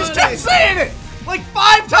 I just kept saying it like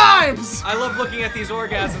 5 times. I love looking at these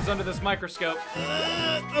orgasms under this microscope.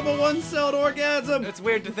 I'm a one-celled orgasm. It's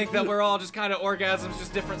weird to think that we're all just kind of orgasms,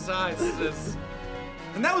 just different sizes.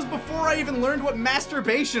 And that was before I even learned what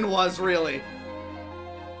masturbation was, really.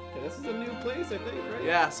 Okay, this is a new place, I think, right?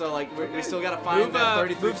 Yeah, so like we still gotta find that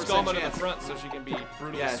 33% Move Skullman to the chance. front so she can be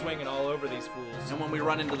brutally Yeah. swinging all over these fools. And when we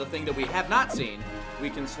run into the thing that we have not seen, we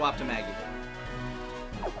can swap to Maggie.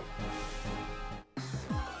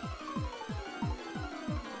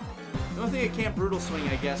 The only thing that can't brutal swing,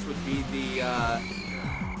 I guess, would be the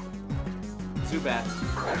Zubats.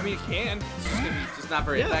 I mean, it can. It's just gonna be It's just not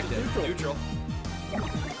very Yeah, it's effective. neutral.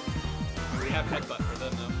 We have headbutt for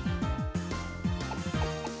them though.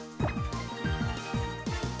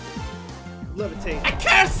 Levitate. I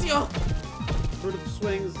curse you! Brutal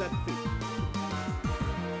swings at feet.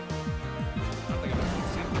 I don't think I've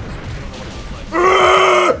ever seen this, so I don't know what it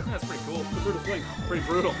looks like. That's pretty cool. Brutal swing. Pretty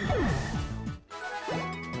brutal.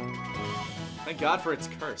 Thank God for its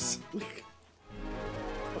curse.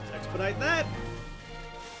 Let's expedite that.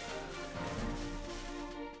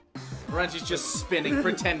 Renji's just spinning,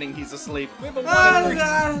 pretending he's asleep. We have a 1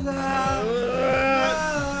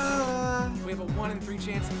 in 3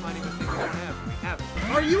 chance of finding the thing we don't have. We have it.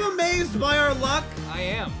 Are you amazed by our luck? I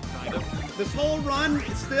am, kind of. This whole run,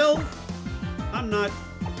 still? I'm not.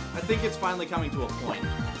 I think it's finally coming to a point.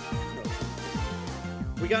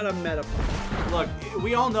 We got a meta point. Look,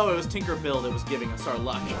 we all know it was Tinker Bill that was giving us our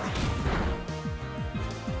luck.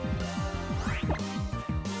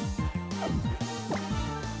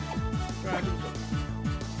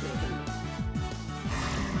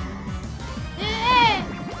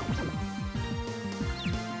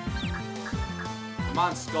 Come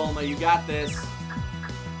on, Skullma, you got this.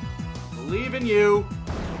 Believe in you.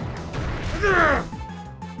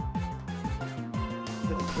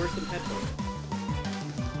 Worse than headbutt.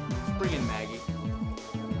 Bring in Maggie.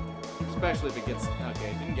 Especially if it gets...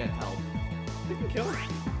 Okay, didn't get help. You can kill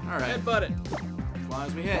him. Alright, Headbutt it. as long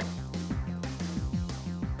as we hit.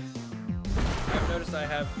 I've noticed I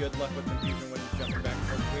have good luck with confusion when jumping back and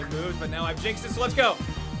forth between moves, but now I've jinxed it, so let's go.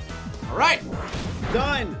 Alright.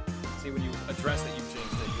 Done. See, when you address that you've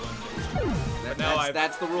changed it, you unchanged it. But now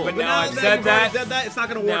That's the rule. But now I've said that, it's not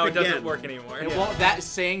gonna work now it again. doesn't work anymore. It won't,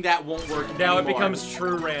 saying that won't work Now anymore. it becomes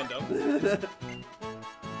true random.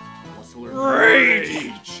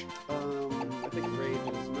 Rage! I think rage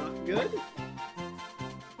is not good.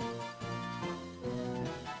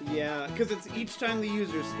 Yeah, because it's each time the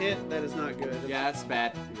users hit, that is not good. Yeah, that's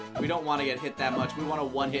bad. Yeah. We don't want to get hit that much. We want a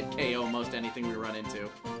one-hit KO most anything we run into.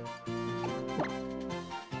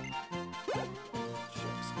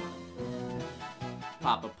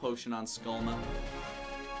 Pop a potion on Skullma.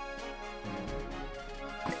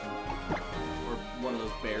 Or one of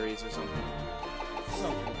those berries or something.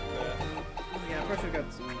 Something like that. Oh yeah, I probably should've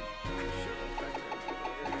got some shit back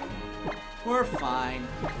there. We're fine.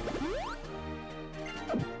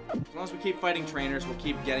 As long as we keep fighting trainers, we'll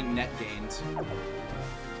keep getting net gains.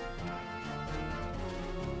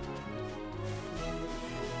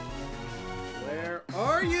 Where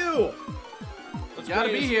are you? It's Gotta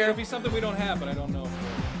be here. Could be something we don't have, but I don't know.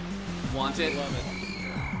 Want it? Love it.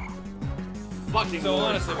 Fucking So Lord.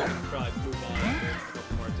 honestly, we can probably move on after a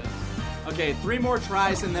couple more attempts. Okay, 3 more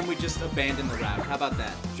tries and then we just abandon the route. How about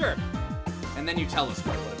that? Sure. And then you tell us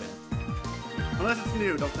what it would have been. Unless it's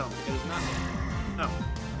new, don't tell me. It is not. Oh.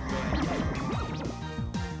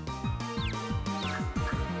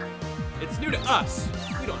 It's new to us.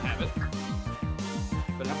 We don't have it.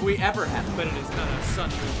 But have we ever had it? But it is not a Sun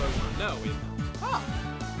Moon Pokemon. No, we. Oh.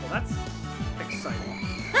 Well, that's exciting.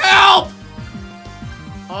 Help!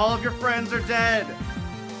 All of your friends are dead.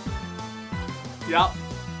 Yup.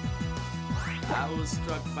 I was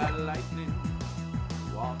struck by lightning.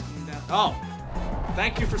 Walking down. Oh!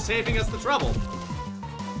 Thank you for saving us the trouble.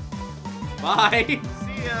 Bye!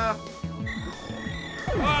 See ya.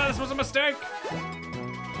 Oh, this was a mistake.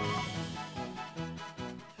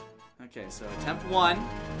 Okay, so attempt 1.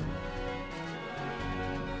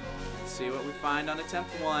 Let's see what we find on attempt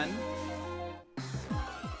 1.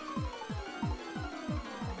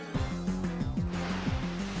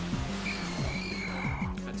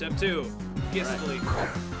 Attempt 2. Gistly.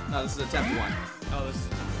 No, this is attempt 1. Oh, this is.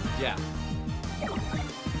 Yeah.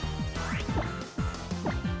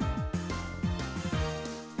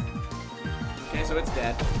 Okay, so it's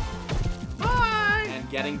dead. Bye. And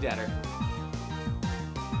getting deader.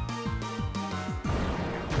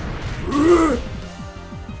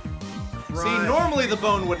 See, normally the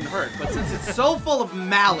bone wouldn't hurt, but since it's so full of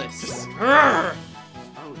malice. Oh,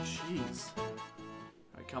 jeez.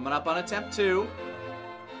 Alright, coming up on attempt 2.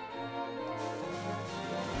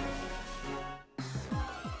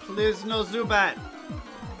 Please no Zubat.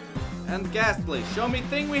 And Ghastly, show me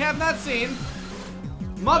thing we have not seen.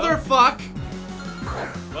 Motherfuck!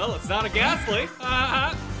 Well, it's not a Ghastly.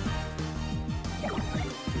 Alright,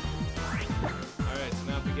 so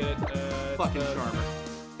now if we get it, it's Fucking the- Charmer.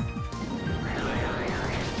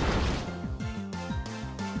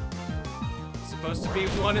 It's supposed to be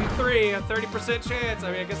 1 in 3, a 30% chance.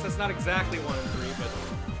 I mean, I guess that's not exactly 1 in 3,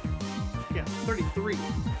 but Yeah, 33.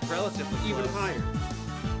 relatively Even close. higher.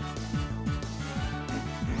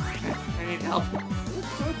 I need help.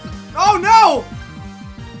 Oh no!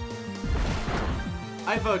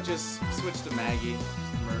 I vote just switch to Maggie.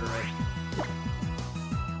 Just murder it.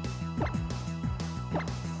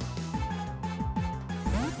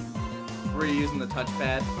 Were you using the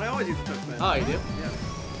touchpad? I always use the touchpad. Oh, you do? Yeah.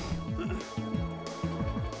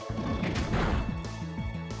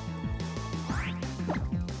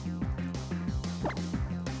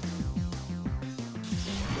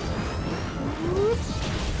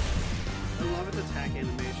 I love its attack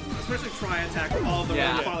animation, especially try attack all of them.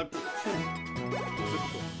 Yeah.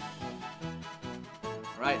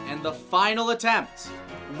 Alright, and the final attempt.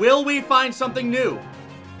 Will we find something new?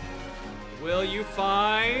 Will you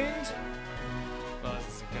find? Well, this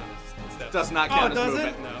doesn't count as steps. Does not Oh, count it as doesn't?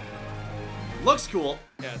 movement. No. Looks cool.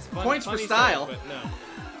 Yeah, it's fun. Points for funny style. Stuff, but no.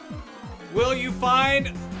 Will you find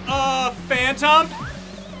a Phantom?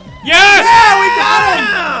 Yes! Yeah, we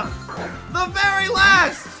got him! The very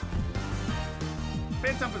last!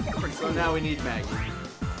 Phantom is pretty So cool. now we need Maggie.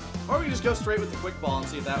 Or we can just go straight with the quick ball and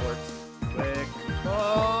see if that works. Quick.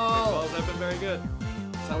 Oh! Balls have been very good.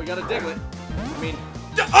 That's how we got a Diglett. I mean,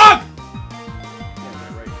 Yeah,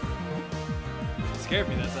 right. It scared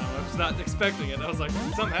me that time. I was not expecting it. I was like,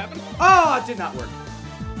 something happened? oh, it did not work.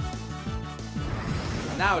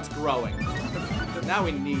 Now it's growing. Now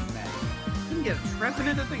we need Maggie. You can get trapped in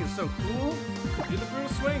it. That thing is so cool. Do the brutal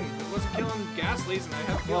swing. It wasn't killing Ghastlies, and I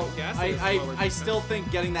have a Well, feeling Ghastly is lower I defense. still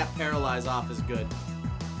think getting that paralyze off is good.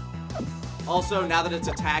 Also, now that its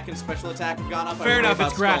attack and special attack have gone up, I Fair worry enough, about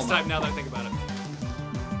it's grass Skullma. type now that I think about it.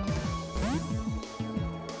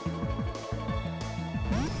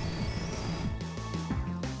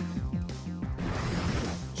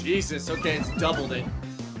 Jesus, okay, it's doubled it.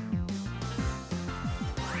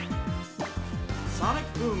 Sonic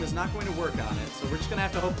Boom is not going to work on it, so we're just going to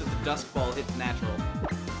have to hope that the Dusk Ball hits natural.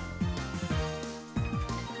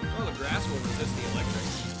 Well, the grass will resist the electric.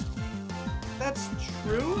 That's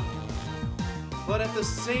true, but at the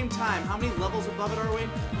same time, how many levels above it are we?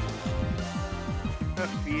 A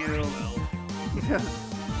few.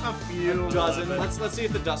 A few. A dozen. Let's see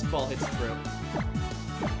if the Dusk Ball hits true.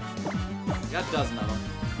 Got a dozen of them.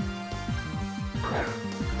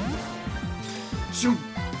 Shoot!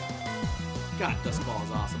 God, Dusk Ball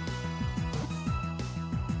is awesome.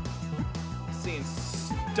 Seeing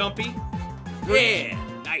Stumpy. Yeah!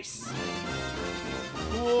 Nice.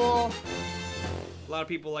 Cool. A lot of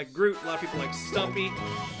people like Groot. A lot of people like Stumpy.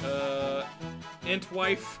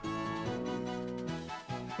 Entwife.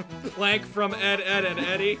 Plank from Ed, Ed, and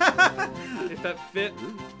Eddie. If that fit.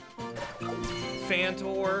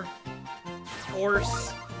 Fantor.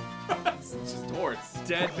 Horse. It's just horse.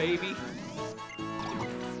 Dead baby.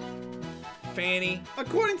 Fanny.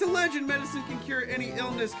 According to legend, medicine can cure any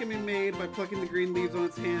illness can be made by plucking the green leaves on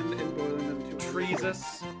its hand and boiling them to a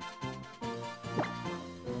Treesus.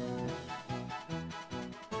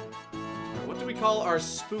 What do we call our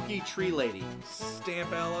spooky tree lady?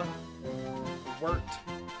 Stampella. Wirt.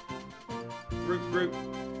 Groot.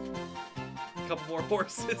 A couple more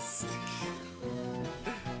horses.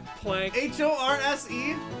 Plank.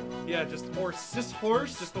 H-O-R-S-E? Yeah, just horse. Just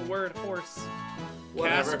horse? Just the word horse.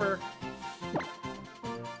 Whatever. Casper.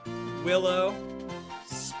 Willow.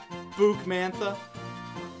 Spookmantha.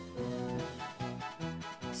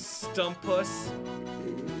 Stumpus.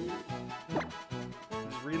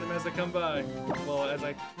 Just read them as they come by. Well, as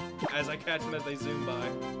I catch them as they zoom by.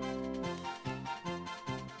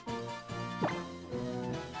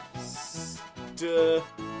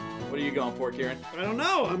 What are you going for, Kieran? I don't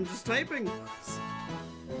know. I'm just typing.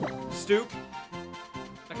 Stoop.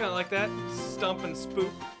 I kind of like that. Stump and spoop.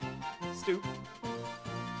 Stoop.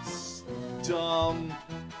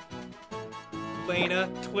 Lena.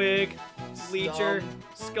 Twig. Leecher.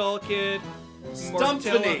 Skull Kid.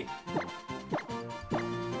 Stumpfany.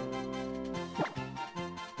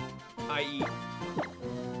 I.E.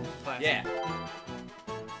 Classic. Yeah.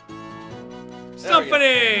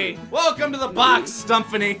 Stumpfany! Welcome to the box,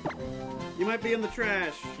 Stumpfany. You might be in the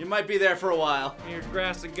trash. You might be there for a while. Your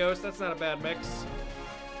grass and ghost, that's not a bad mix.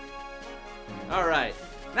 Alright.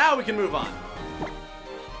 Now we can move on.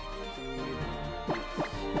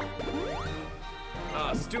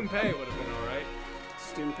 Stoompay would have been alright.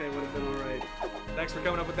 Stoompay would have been alright. Thanks for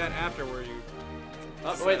coming up with that after where you...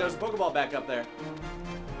 Oh, wait, there's a Pokeball back up there.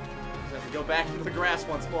 Just have to go back into the grass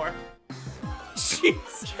once more.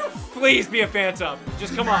 Jeez. Please be a Phantom.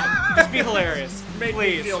 Just come on. Just be hilarious. Make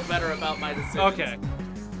Please. me feel better about my decision. Okay.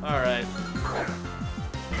 Alright.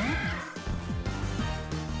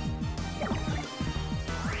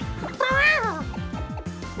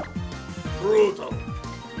 Brutal.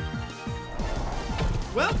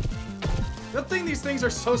 Well, good thing these things are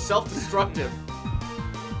so self-destructive.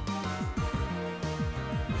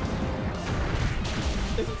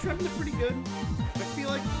 Isn't Trevenant pretty good? I feel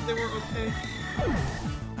like they were okay. I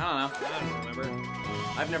don't know. I don't remember.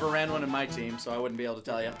 I've never ran one in my team, so I wouldn't be able to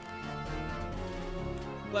tell you.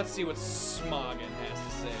 Let's see what Smoggin has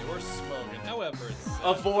to say. Or Smoggin, however it's said.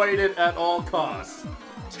 Avoid it at all costs.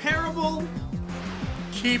 Terrible.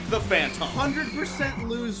 Keep the Phantom. 100%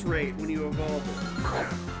 lose rate when you evolve it.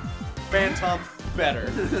 Phantom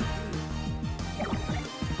better.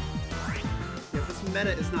 Yeah, this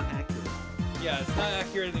meta is not accurate. Yeah, it's not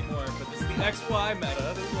accurate anymore, but this is the XY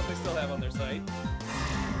meta. This is what they still have on their site.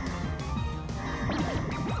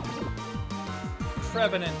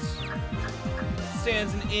 Trevenant.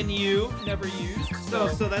 Stands in NU, never used, so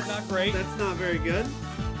that's not great. That's not very good.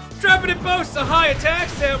 Trevenant boasts a high attack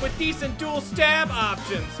set with decent dual stab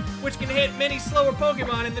options, which can hit many slower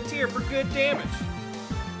Pokemon in the tier for good damage.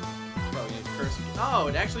 Oh,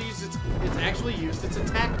 it actually used its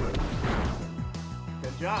attack move.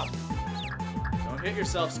 Good job. Don't hit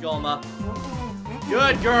yourself, Skullma.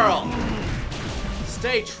 Good girl.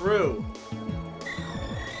 Stay true.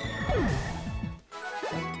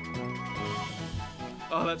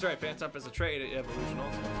 Oh, that's right. Phantom is a trade evolution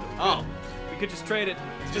also. Oh. We could just trade it.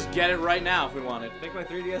 Let's just get it right now if we wanted. I think my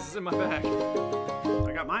 3DS is in my bag.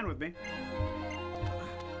 I got mine with me.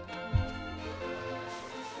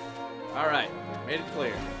 Alright. Made it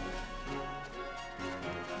clear.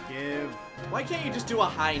 Give. Why can't you just do a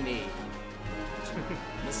high knee?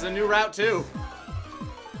 This is a new route, too.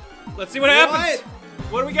 Let's see what happens.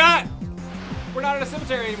 What do we got? We're not in a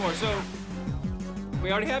cemetery anymore, so...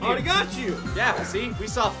 We already have you. Already got you. Yeah, see? We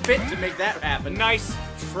saw fit to make that happen. Nice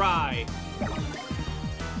try.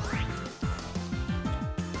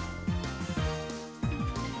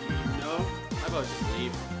 No. How about just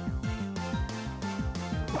leave?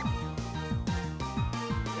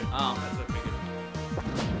 Oh. That's what I figured.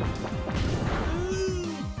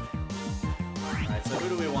 Alright, so who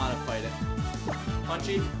do we want to fight it?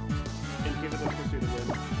 Punchy? And give it a pursuit again.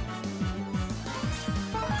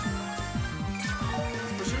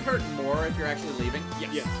 Pursuit hurt more if you're actually leaving?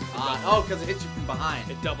 Yes. Oh, because it hits you from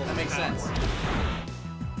behind. It doubles. That makes sense. Yeah,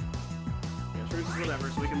 sure, this is whatever,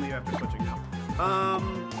 so we can leave after switching now.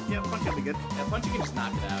 Yeah, punch will be good. Yeah, Punchy can just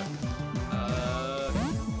knock it out.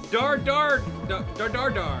 Dar.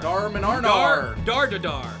 Darmanarnar.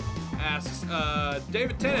 Asks,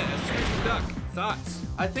 David Tennant as Scrooge Duck. Thoughts?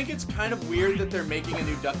 I think it's kind of weird that they're making a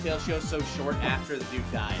new DuckTales show so short after the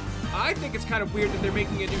dude died. I think it's kind of weird that they're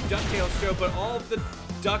making a new DuckTales show, but all of the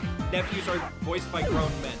Duck nephews are voiced by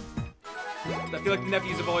grown men. I feel like the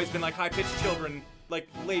nephews have always been like high-pitched children, like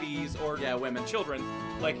ladies or women. children.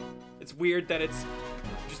 Like, it's weird that it's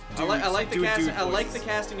just dudes. I like the dude casting. I like voices. the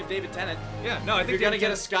casting of David Tennant. Yeah, no, I If think you're gonna David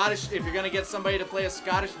get a Scottish, if you're gonna get somebody to play a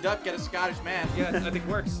Scottish duck, get a Scottish man. Yeah, I think it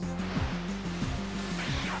works.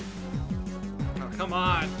 Oh, come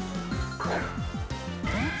on.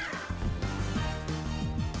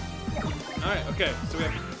 Alright, okay, so we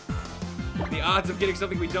have... The odds of getting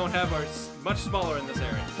something we don't have are much smaller in this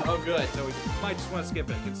area. Oh, good. So we might just want to skip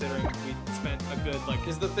it, considering we spent a good, like,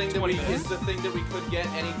 Is the thing that 20 we minutes. is the thing that we could get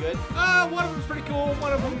any good? One of them's pretty cool,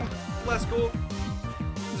 one of them less cool.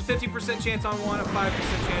 There's a 50% chance on one, a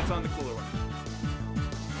 5% chance on the cooler one.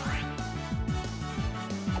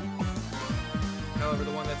 However,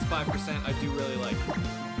 the one that's 5% I do really like.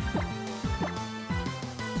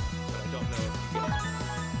 But I don't know if you guys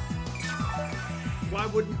Why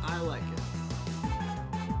wouldn't I like it?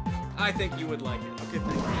 I think you would like it. Okay,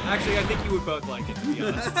 thank you. Actually, I think you would both like it, to be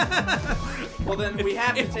honest. Well, then we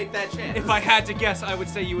have to take that chance. If I had to guess, I would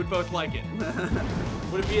say you would both like it.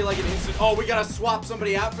 Would it be like an instant? Oh, we gotta swap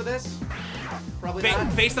somebody out for this? Probably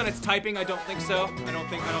not. Based on its typing, I don't think so. I don't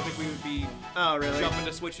think we would be Oh, really? jumping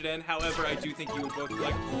to switch it in. However, I do think you would both be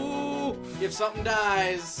like, ooh. If something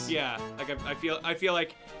dies. Yeah, like I feel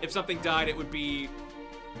like if something died, it would be.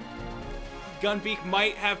 Gunbeak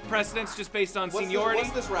might have precedence just based on seniority.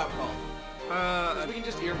 What's this route called? We can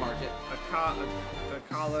just earmark it. A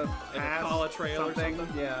Kala pass? Kala trail or something?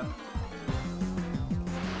 Yeah.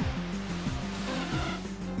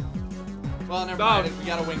 Well, never mind. We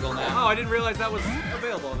got a Wingle now. Oh, I didn't realize that was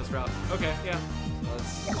available on this route. Okay, yeah.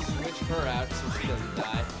 Let's switch her out so she doesn't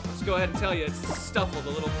die. Let's go ahead and tell you, it's Stuffle,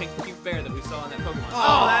 the little pink cute bear that we saw in that Pokemon.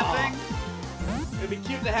 Oh, that thing? It'd be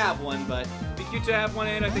cute to have one, but It'd be cute to have one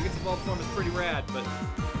in. I think its evolved form is pretty rad, but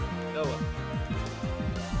oh well.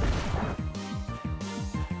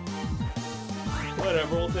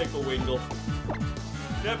 whatever. We'll take a Wingle.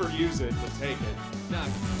 Never use it, but take it. Nah,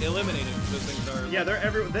 eliminate it. Those things are. Yeah, they're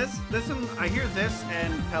every. This one. I hear this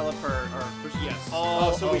and Pelipper are. Yes.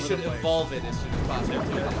 All so we over should the place. evolve it as soon as possible. too.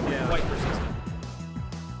 Yeah. Quite persistent.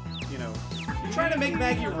 You know. You're trying to make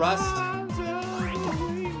Maggie rust.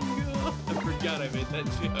 I forgot I made that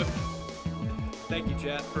joke. Thank you,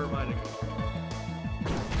 chat, for reminding me.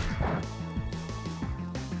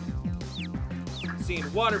 Seeing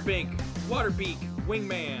Waterbeak,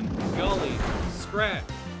 Wingman, Gully, Scrat,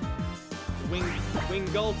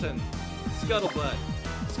 Wingulton, Scuttlebutt,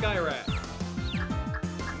 Skyrat,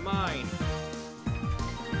 Mine,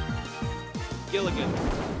 Gilligan.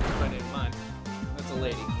 That's my name, mine. That's a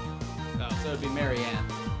lady. Oh. So it'd be Marianne.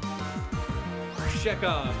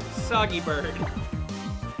 Chekhov, Soggy Bird.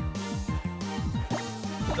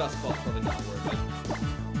 Dust Ball's probably not worth it.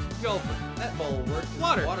 Gulper. That ball will work. 'cause it's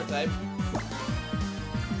Water. Water type.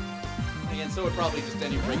 Again, so would probably just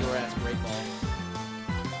any regular ass Great Ball.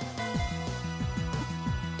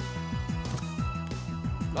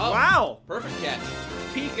 Oh, Wow. perfect catch.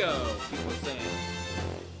 Pico, people are saying.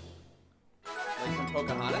 Like from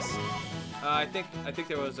Pocahontas. I think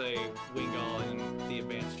there was a Wingull in the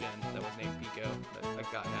advanced gen that was named Pico that I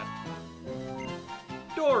got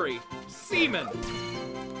at. Dory, Seaman,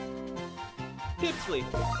 Pipsley,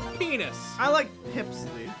 Penis, I like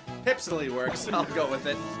Pipsley. Pipsley works. I'll go with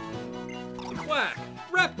it. Quack,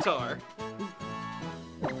 Reptar,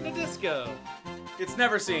 Nadisco, It's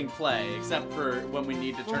never seeing play, except for when we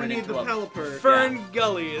need to turn we it need into the a... Pelipper. Fern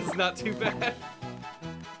Gully is not too bad.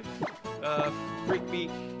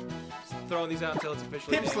 Freakbeak, just throwing these out until it's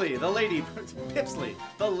officially named. Pipsley, the lady... Pipsley,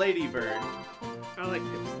 the ladybird. I like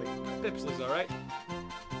Pipsley. Pipsley's alright.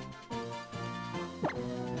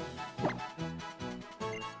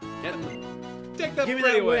 Getting the picked up Give me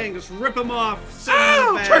pretty that well. wing. Just rip him off. Send him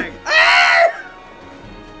in the bag.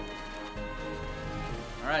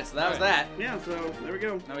 All right, so that was that. Yeah, so there we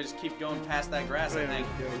go. Now we just keep going past that grass, I think.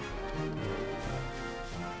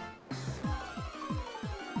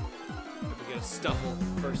 If we get a Stuffle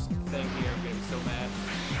first thing here, I'm gonna be so mad.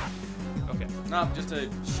 Okay. No, just a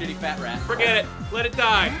shitty fat rat. Forget it. Let it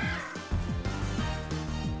die.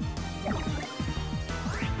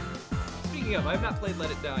 Speaking of, I have not played Let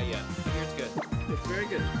It Die yet. I hear it's good. It's very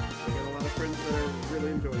good. I got a lot of friends that are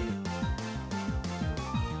really enjoying it.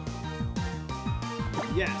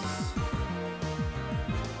 Yes.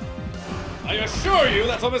 I assure you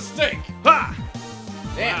that's a mistake. Ha!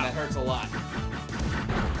 Damn, Wow. that hurts a lot.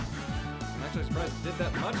 I'm actually surprised it did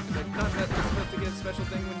that much because I thought that was supposed to get a special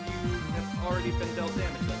thing when you have already been dealt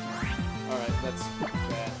damage that time. All right, that's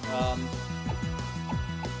bad.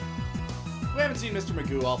 We haven't seen Mr.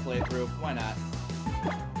 Magoo all play through. Why not?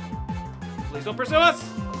 Please don't pursue us!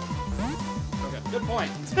 Okay. Good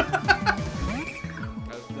point.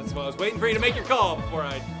 That's why I was waiting for you to make your call before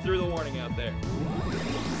I threw the warning out there.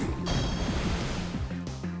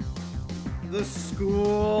 The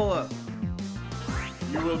school.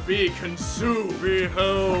 You will be consumed.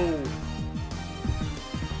 Behold.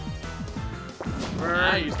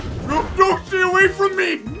 Nice. Don't stay away from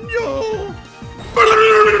me! No!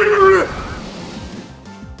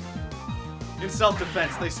 In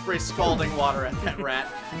self-defense, they spray scalding water at that rat.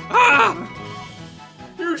 Ah!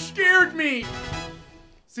 You scared me!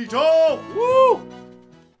 Sito! Woo!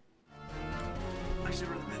 I should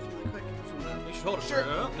run the bathroom really quick. You should hold it. Sure.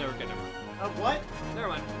 Oh, never mind. What? Never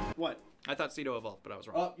mind. What? I thought Ceto evolved, but I was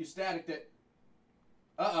wrong. Oh, you staticked it.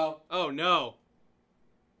 Uh-oh. Oh, no.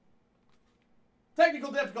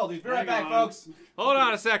 Technical difficulties. Be right back, Hang on. folks. Hold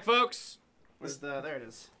on a sec, folks. Where's the... There it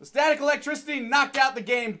is. The static electricity knocked out the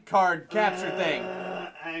game card capture thing.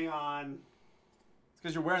 Hang on. It's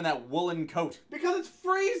because you're wearing that woolen coat. Because it's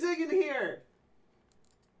freezing in here.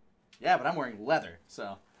 Yeah, but I'm wearing leather,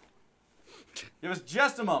 so. Give us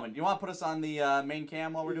just a moment. You want to put us on the main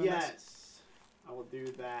cam while we're doing this? Yes. I will do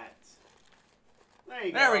that. There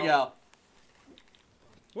you go. There we go.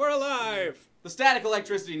 We're alive. The static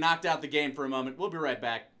electricity knocked out the game for a moment. We'll be right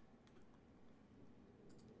back.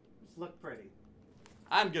 Just look pretty.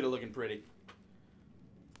 I'm good at looking pretty.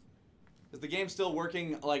 Is the game still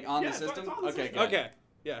working, like, on Yeah, the it's system? on the Okay, system. good. Okay.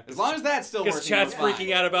 Yeah. As long as that's still working, Because chat's we're fine.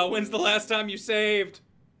 freaking out about when's the last time you saved.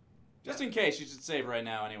 Just in case, you should save right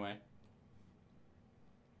now anyway.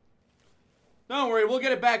 Don't worry, we'll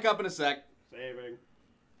get it back up in a sec. Saving.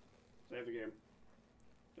 Save the game.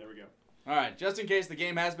 There we go. Alright, just in case the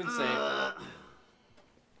game has been saved.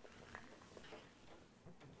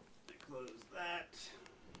 Close that.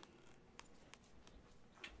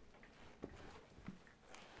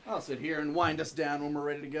 I'll sit here and wind us down when we're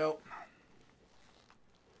ready to go.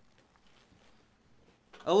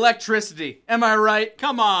 Electricity. Am I right?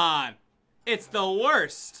 Come on. It's the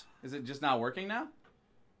worst. Is it just not working now?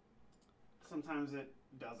 Sometimes it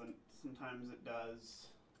doesn't. Sometimes it does.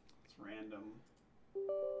 It's random.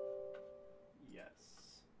 Yes.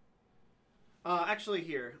 Actually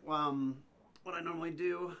here, what I normally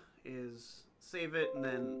do is save it and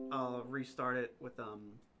then I'll restart it with the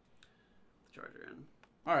charger in.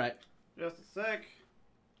 Alright. Just a sec.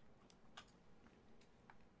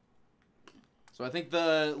 So I think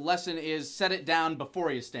the lesson is set it down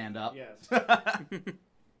before you stand up. Yes.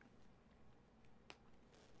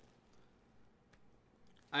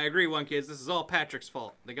 I agree, One Kids. This is all Patrick's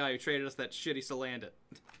fault. The guy who traded us that shitty Salandit.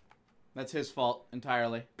 That's his fault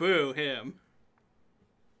entirely. Boo him.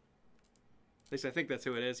 At least I think that's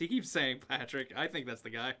who it is. He keeps saying Patrick. I think that's the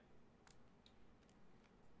guy.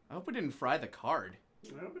 I hope we didn't fry the card.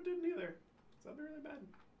 I hope it didn't either. That'd be really bad.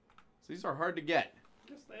 So these are hard to get.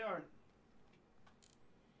 Yes, they are.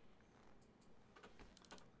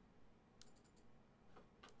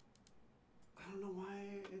 I don't know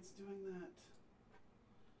why it's doing that.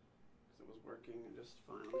 Because it was working just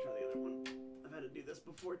fine. Let me try the other one. I've had to do this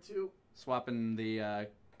before too. Swapping the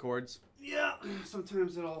chords. Yeah.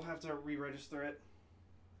 Sometimes it'll have to re-register it.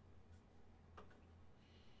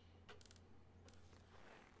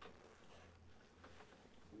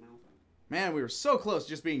 Man, we were so close to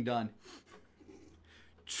just being done.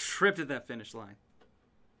 Tripped at that finish line.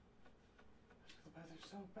 They're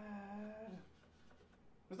so bad.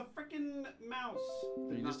 There's a freaking mouse.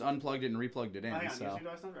 You just unplugged it and replugged it in. Hang on, So. user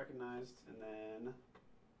device not recognized, and then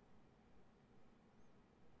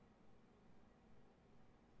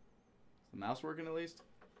Is the mouse working at least?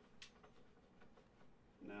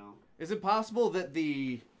 no. Is it possible that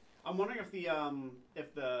the I'm wondering if the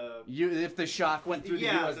if the shock went through the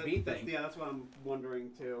USB thing? Yeah, that's what I'm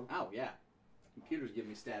wondering too. Oh yeah, Computer's giving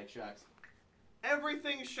me static shocks.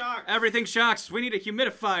 Everything shocks. Everything shocks. We need a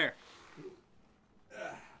humidifier.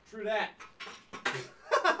 True that.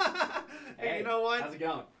 Hey, you know what? How's it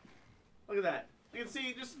going? Look at that. You can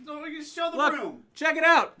see, just show the Look, room. check it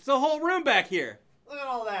out. It's a whole room back here. Look at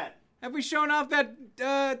all that. Have we shown off that,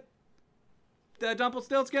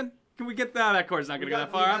 Dumpelstiltskin? Can we get that? That cord's not gonna go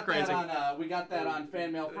that far. I'm crazy. We got that on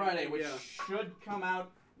Fan Mail Friday, which Yeah. should come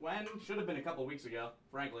out when? Should have been a couple weeks ago,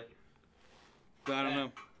 frankly. I don't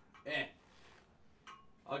know.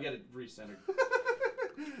 I'll get it recentered.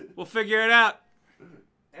 We'll figure it out.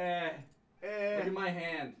 Look at my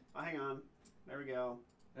hand. Oh, hang on. There we go.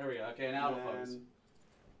 There we go. Okay, now it'll focus. And-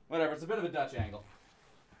 Whatever, it's a bit of a Dutch angle.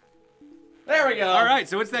 There we go. All right,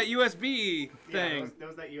 so it's that USB Yeah, thing. that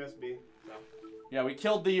was that USB. So. Yeah, we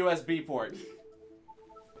killed the USB port.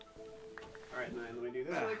 All right, let me do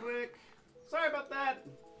this really quick. Sorry about that.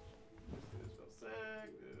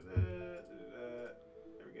 There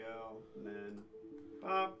we go. And then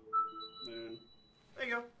pop. Boom. There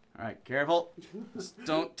you go. All right, careful. Just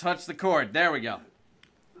don't touch the cord. There we go.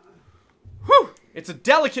 Whew! It's a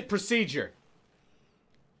delicate procedure.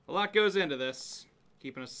 A lot goes into this,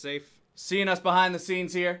 keeping us safe. Seeing us behind the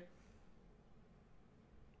scenes here.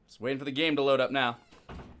 Just waiting for the game to load up now.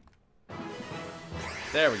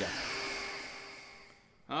 There we go.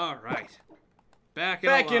 All right. Back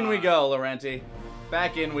in we go, Laurenti.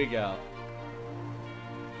 Back in we go.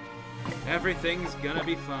 Everything's gonna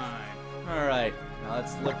be fine. All right, now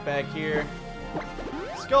let's look back here.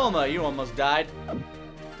 Skolma, you almost died.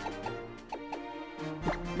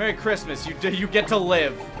 Merry Christmas, you get to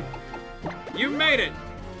live. You made it!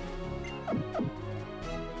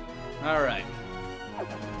 All right.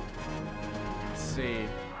 Let's see.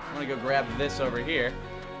 I'm gonna go grab this over here.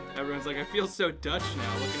 Everyone's like, I feel so Dutch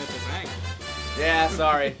now looking at this angle. Yeah,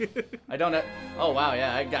 sorry. I don't know. Oh, wow,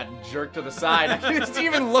 yeah, I got jerked to the side. It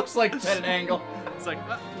even looks like it's at an angle. It's like,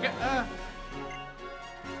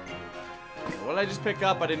 What did I just pick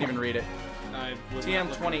up? I didn't even read it. I was not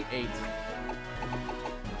looking. TM28.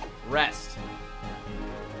 Rest.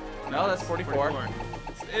 No, that's 44.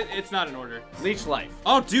 It's not in order. Leech Life.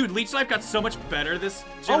 Oh, dude, Leech Life got so much better this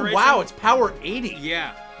generation. Oh, wow, it's power 80.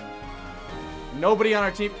 Yeah. Nobody on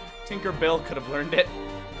our team, Tinker Bill, could have learned it.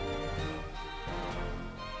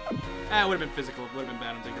 It would have been physical. It would have been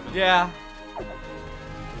bad on Tinkerbell. Yeah.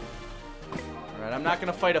 Alright, I'm not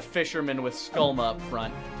gonna fight a fisherman with Skulma up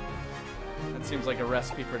front. That seems like a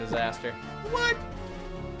recipe for disaster. What?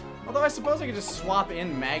 Although I suppose I could just swap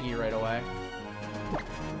in Maggie right away.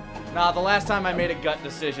 Nah, the last time I made a gut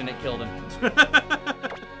decision, it killed him.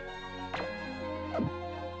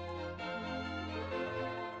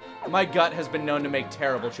 My gut has been known to make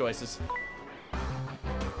terrible choices.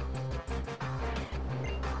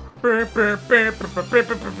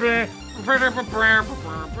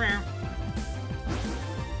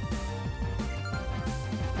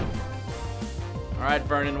 Alright,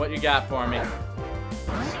 Vernon, what you got for me?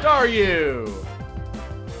 Staryu!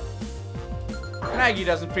 Maggie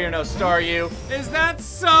doesn't fear no Staryu. Is that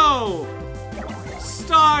so?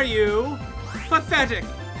 Staryu? Pathetic.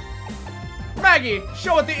 Maggie,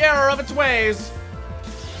 show it the error of its ways.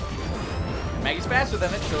 Maggie's faster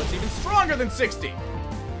than it, so it's even stronger than 60.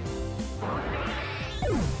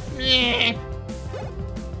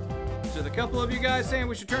 To the couple of you guys saying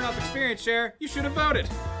we should turn off experience share, you should have voted.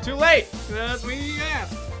 Too late. That's what you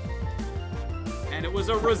asked. And it was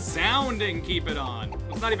a resounding keep it on.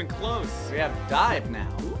 It's not even close. We have Dive now.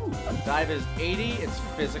 Ooh. Dive is 80, it's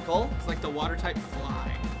physical. It's like the water type fly.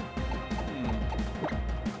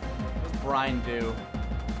 What does Brine do?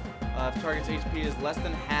 If target's HP is less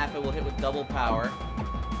than half, it will hit with double power.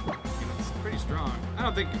 It's pretty strong.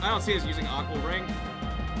 I don't see us using Aqua Ring.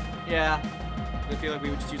 Yeah. I feel like we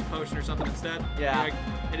would just use a potion or something instead. Yeah. Like,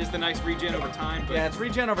 it is the nice regen over time, but Yeah, it's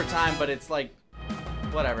regen over time, but it's like,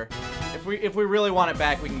 whatever. If we really want it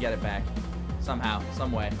back, we can get it back. Somehow,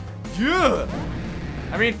 some way. Yeah!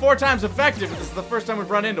 I mean, 4 times effective. This is the first time we've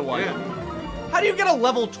run into one. Yeah. How do you get a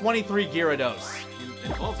level 23 Gyarados?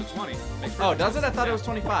 It evolves to 20. Makes Oh, perfect does it? sense. I thought it Yeah. was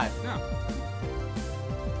 25. No.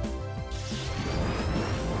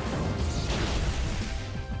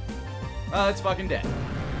 Oh, it's fucking dead.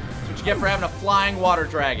 That's what you get for having a flying water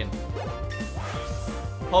dragon.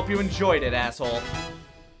 Hope you enjoyed it, asshole.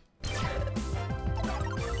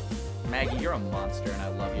 Maggie, you're a monster and I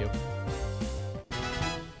love you.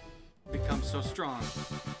 Become so strong.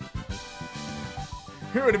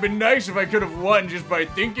 It would have been nice if I could have won just by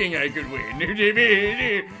thinking I could win.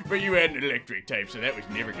 But you had an electric type, so that was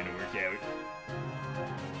never gonna work out.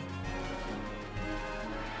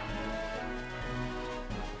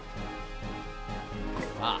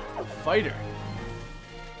 Ah, a fighter.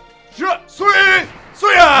 Good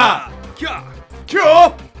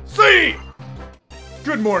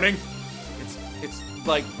morning. It's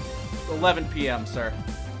like 11 p.m., sir.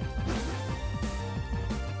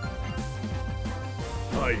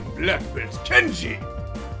 I'm Black Belt Kenji.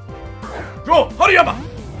 Go, Hariyama.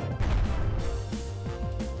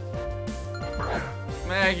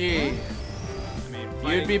 Maggie, I mean,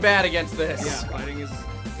 you'd be bad against this. Yeah, fighting is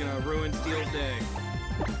gonna ruin Steel's day.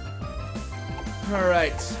 All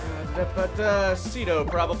right, but Cedo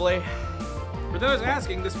probably. For those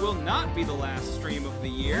asking, this will not be the last stream of the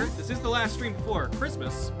year. This is the last stream before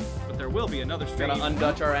Christmas, but there will be another stream. Gotta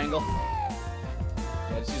undutch our angle.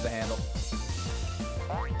 Yeah, just use the handle.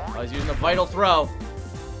 Oh, he's using a vital throw.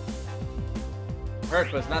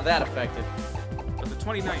 Hurt, but it's not that effective. But the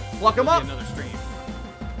 29th Pluck him will up. be another stream.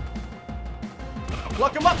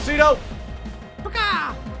 Pluck him up, Cedo!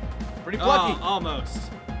 Pretty plucky. Oh, almost.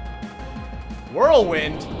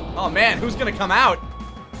 Whirlwind? Oh man, who's gonna come out?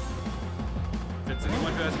 If it's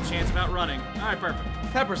anyone who has a chance of outrunning. Alright, perfect.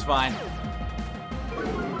 Pepper's fine.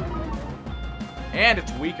 And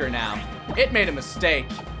it's weaker now. It made a mistake.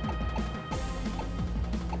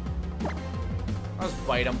 I'll just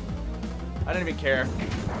bite him. I didn't even care.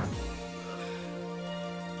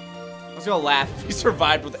 I was gonna laugh if he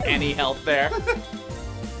survived with any health there.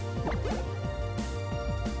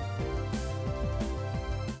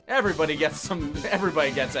 Everybody gets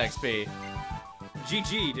XP.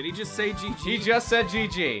 GG. Did he just say GG? He just said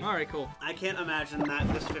GG. Alright, cool. I can't imagine that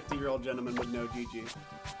this 50-year-old gentleman would know GG.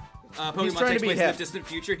 Pokemon trying to takes be place in hip. the distant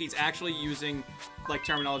future. He's actually using, like,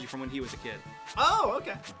 terminology from when he was a kid. Oh,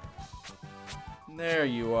 okay. There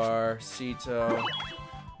you are, Cedo.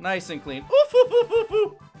 Nice and clean. Oof, oof, oof, oof,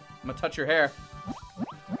 oof. I'm gonna touch your hair.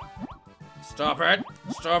 Stop it!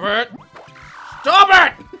 Stop it! Stop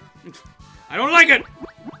it! I don't like it!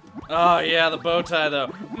 Oh yeah, the bow tie though.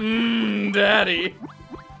 Mmm, daddy.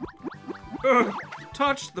 Ugh,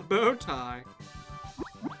 touch the bow tie.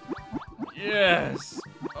 Yes.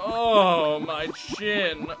 Oh, my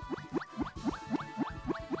chin.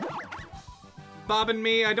 Bob and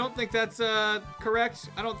me, I don't think that's correct.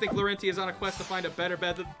 I don't think Laurenti is on a quest to find a better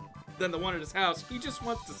bed than the one at his house. He just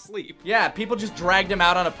wants to sleep. Yeah, people just dragged him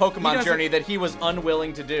out on a He Pokemon doesn't- journey that he was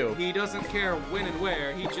unwilling to do. He doesn't care when and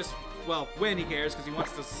where. He just, well, when he cares, because he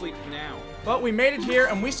wants to sleep now. But we made it here,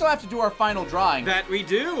 and we still have to do our final drawing. That we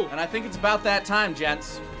do! And I think it's about that time,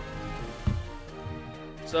 gents.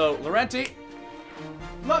 So, Laurenti,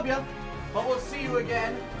 love ya, but we'll see you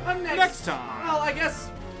again Next time. Well, I guess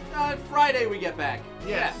Friday we get back.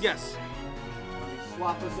 Yes. Yes. Let me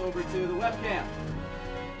swap us over to the webcam.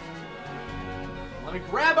 Let me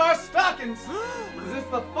grab our stockings. Is this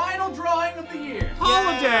the final drawing of the year?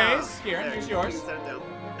 Holidays. Kieran, There, here's you yours. can set it down.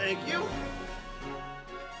 Thank you.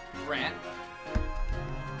 Grant.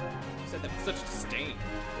 You said that with such disdain.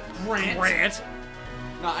 Grant.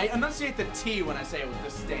 No, I enunciate the T when I say it with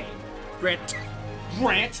disdain. Grant.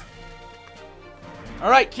 Grant. All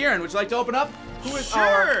right, Kieran, would you like to open up? Who is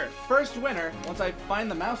our first winner? Once I find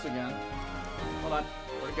the mouse again. Hold on.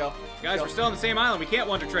 Where'd it go? Guys, Go. we're still on the same island. We can't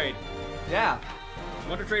Wonder Trade. Yeah.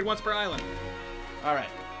 Wonder Trade once per island. All right.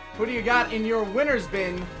 Who do you got in your winner's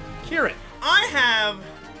bin, Kieran? I have...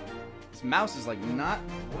 This mouse is like not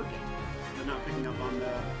working. They're not picking up on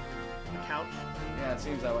the couch. Yeah, it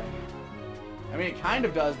seems that way. I mean, it kind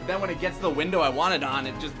of does, but then when it gets to the window I want it on,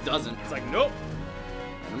 it just doesn't. It's like, nope.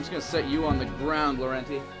 I'm just gonna set you on the ground,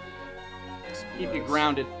 Laurenti. Keep you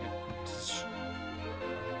grounded.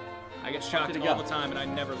 I get shocked did it all go? the time, and I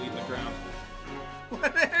never leave the ground. Where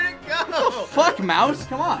did it go? Fuck, mouse,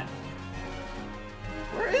 come on.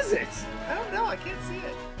 Where is it? I don't know. I can't see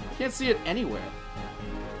it. I can't see it anywhere.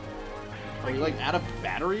 Are you like out of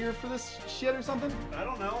battery or for this shit or something? I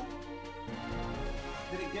don't know.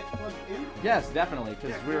 Did it get plugged in? Yes, definitely,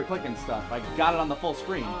 because we were clicking stuff. I got it on the full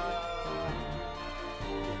screen.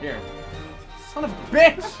 Here. Son of a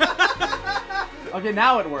bitch! Okay,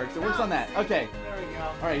 now it works. It works on that. Okay. There we go.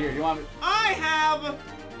 Alright, here, you want me... I have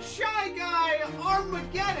Shy Guy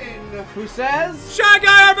Armageddon. Who says? Shy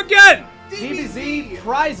Guy Armageddon! DBZ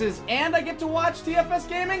prizes and I get to watch TFS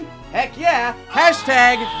Gaming? Heck yeah!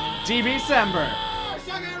 Hashtag DBCember.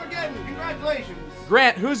 Shy Guy Armageddon. Congratulations.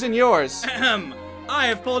 Grant, who's in yours? Ahem. I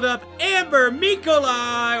have pulled up Amber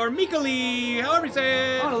Mikolai, or Mikoli, however you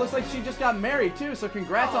say it. Oh, it looks like she just got married too, so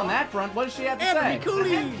congrats on that front. What does she have to Amber say? The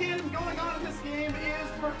Mikoli. headcanon going on in this game is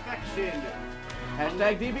perfection.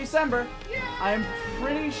 Hashtag DBCember. I'm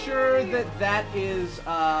pretty sure that that is,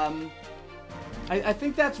 I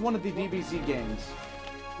think that's one of the DBZ games.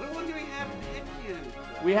 What one do we have headcanon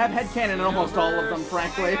for? We have headcanon in almost all of them,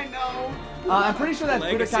 frankly. I know. I'm pretty sure that's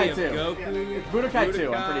Legacy Budokai of 2. Goku. It's Budokai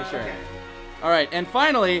 2, I'm pretty sure. Okay. All right, and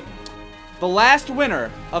finally, the last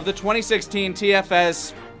winner of the 2016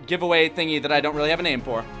 TFS giveaway thingy that I don't really have a name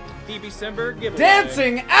for. December giveaway.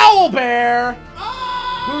 Dancing Owlbear!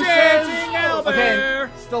 Who Dancing says, Owlbear!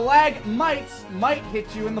 okay, stalagmites might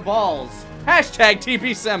hit you in the balls. Hashtag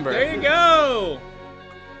TBCember. There you go.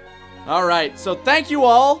 All right, so thank you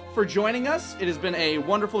all for joining us. It has been a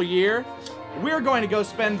wonderful year. We're going to go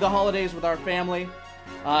spend the holidays with our family,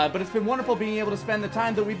 but it's been wonderful being able to spend the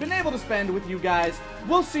time that we've been able to spend with you guys.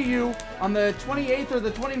 We'll see you on the 28th or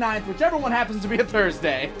the 29th, whichever one happens to be a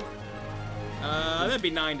Thursday. That'd be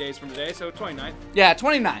 9 days from today, so 29th. Yeah,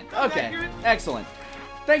 29th. That's Okay, accurate. excellent.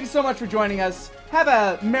 Thank you so much for joining us. Have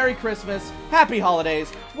a Merry Christmas, Happy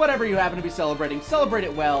Holidays, whatever you happen to be celebrating. Celebrate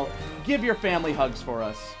it well. Give your family hugs for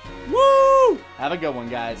us. Woo! Have a good one,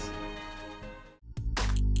 guys.